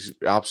 He's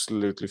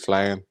absolutely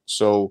flying.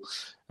 So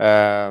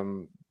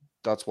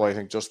that's why I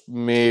think just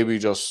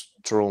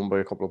Tyrone by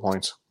a couple of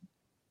points.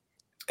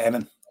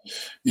 Eamon?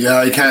 Yeah,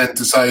 I can't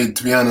decide,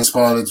 to be honest,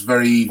 Paul. It's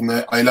very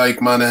even. I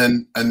like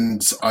Monaghan,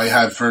 and I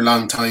have for a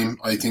long time.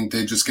 I think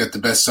they just get the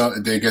best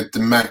out. They get the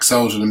max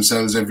out of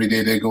themselves every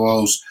day they go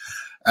out.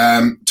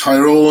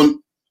 Tyrone,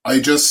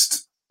 I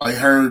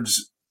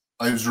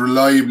was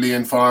reliably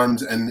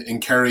informed, and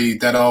in Kerry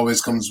that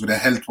always comes with a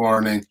health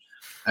warning,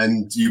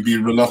 and you'd be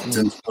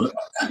reluctant. But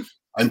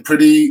I'm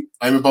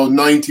about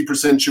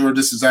 90% sure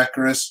this is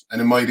accurate,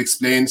 and it might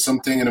explain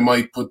something, and it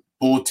might put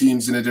both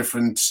teams in a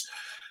different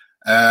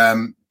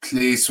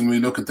place when we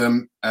look at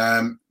them.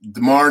 The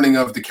morning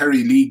of the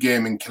Kerry League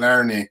game in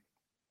Killarney,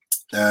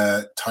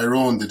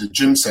 Tyrone did a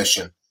gym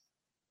session,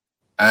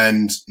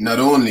 and not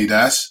only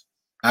that,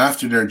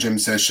 after their gym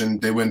session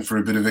they went for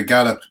a bit of a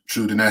gallop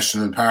through the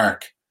national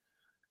park,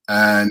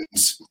 and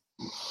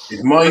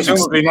it might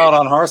be not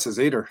on horses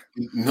either.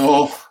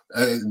 No,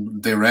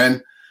 they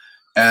ran.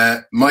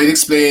 Might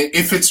explain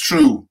if it's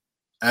true,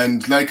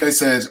 and like I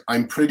said,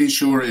 I'm pretty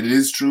sure it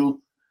is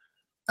true.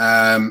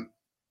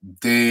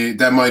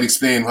 That might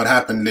explain what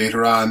happened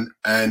later on.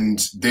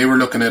 And they were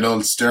looking at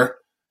Ulster.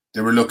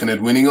 They were looking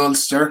at winning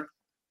Ulster.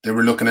 They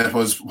were looking at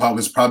what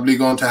was probably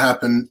going to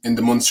happen in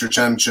the Munster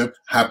Championship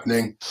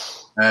happening.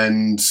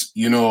 And,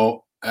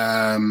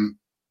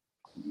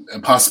 a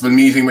possible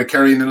meeting with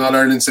Kerry in the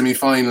All-Ireland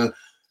semi-final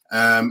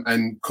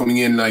and coming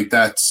in like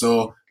that.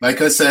 So,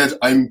 like I said,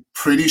 I'm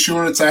pretty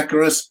sure it's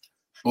accurate.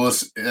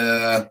 But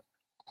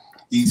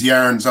these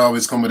yarns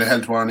always come with a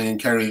health warning in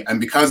Kerry,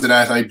 and because of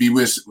that, I'd be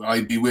with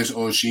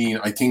Oisin.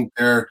 I think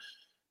they're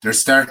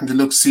starting to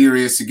look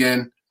serious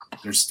again.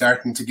 They're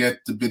starting to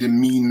get a bit of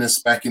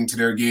meanness back into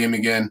their game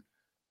again,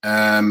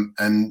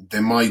 and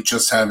they might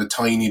just have a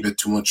tiny bit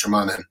too much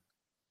Monaghan.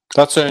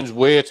 That sounds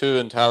way too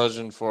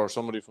intelligent for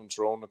somebody from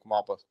Tyrone to come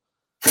up with.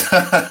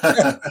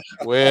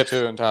 Way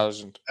too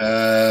intelligent.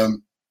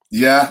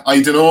 Yeah,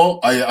 I don't know.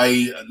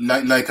 I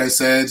like I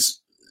said,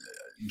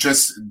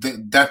 just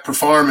that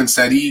performance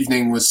that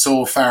evening was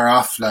so far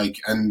off,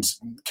 and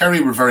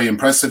Kerry were very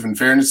impressive. In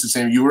fairness, the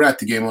same, you were at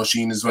the game,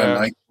 Oisin, as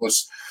well, but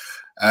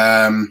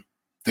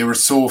they were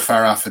so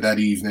far off of that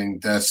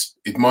evening that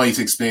it might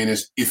explain it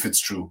if it's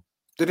true.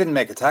 They didn't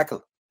make a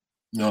tackle.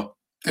 No,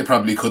 they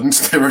probably couldn't.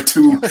 They were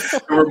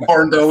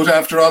burned out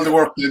after all the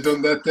work they'd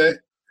done that day.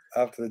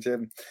 After the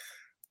gym.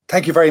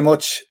 Thank you very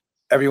much,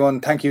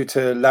 everyone. Thank you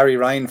to Larry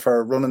Ryan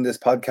for running this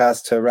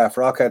podcast, to Raf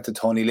Rocca, to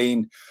Tony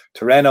Lean,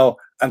 to Reno,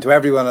 and to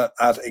everyone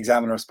at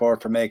Examiner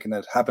Sport for making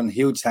it happen.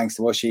 Huge thanks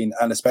to Oisin,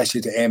 and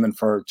especially to Eamon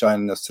for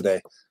joining us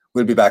today.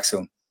 We'll be back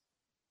soon.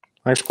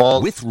 Thanks,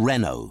 Paul. With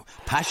Renault,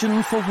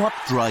 passion for what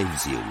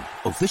drives you.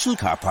 Official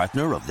car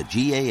partner of the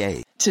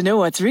GAA. To know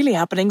what's really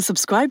happening,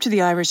 subscribe to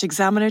the Irish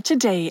Examiner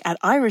today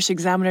at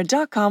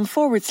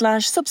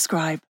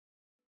irishexaminer.com/subscribe.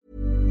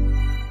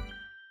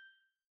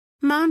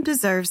 Mom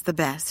deserves the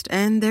best,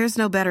 and there's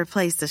no better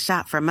place to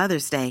shop for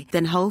Mother's Day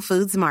than Whole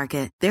Foods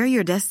Market. They're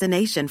your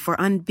destination for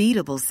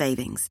unbeatable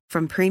savings,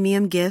 from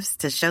premium gifts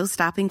to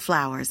show-stopping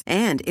flowers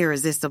and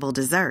irresistible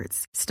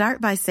desserts. Start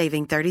by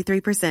saving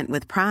 33%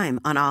 with Prime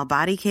on all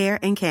body care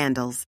and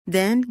candles.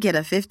 Then get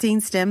a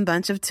 15-stem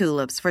bunch of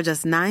tulips for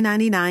just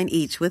 $9.99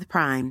 each with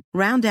Prime.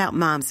 Round out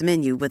Mom's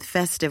menu with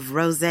festive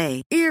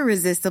rosé,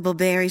 irresistible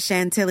berry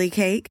chantilly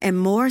cake, and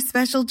more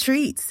special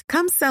treats.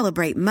 Come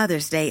celebrate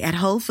Mother's Day at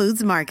Whole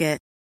Foods Market.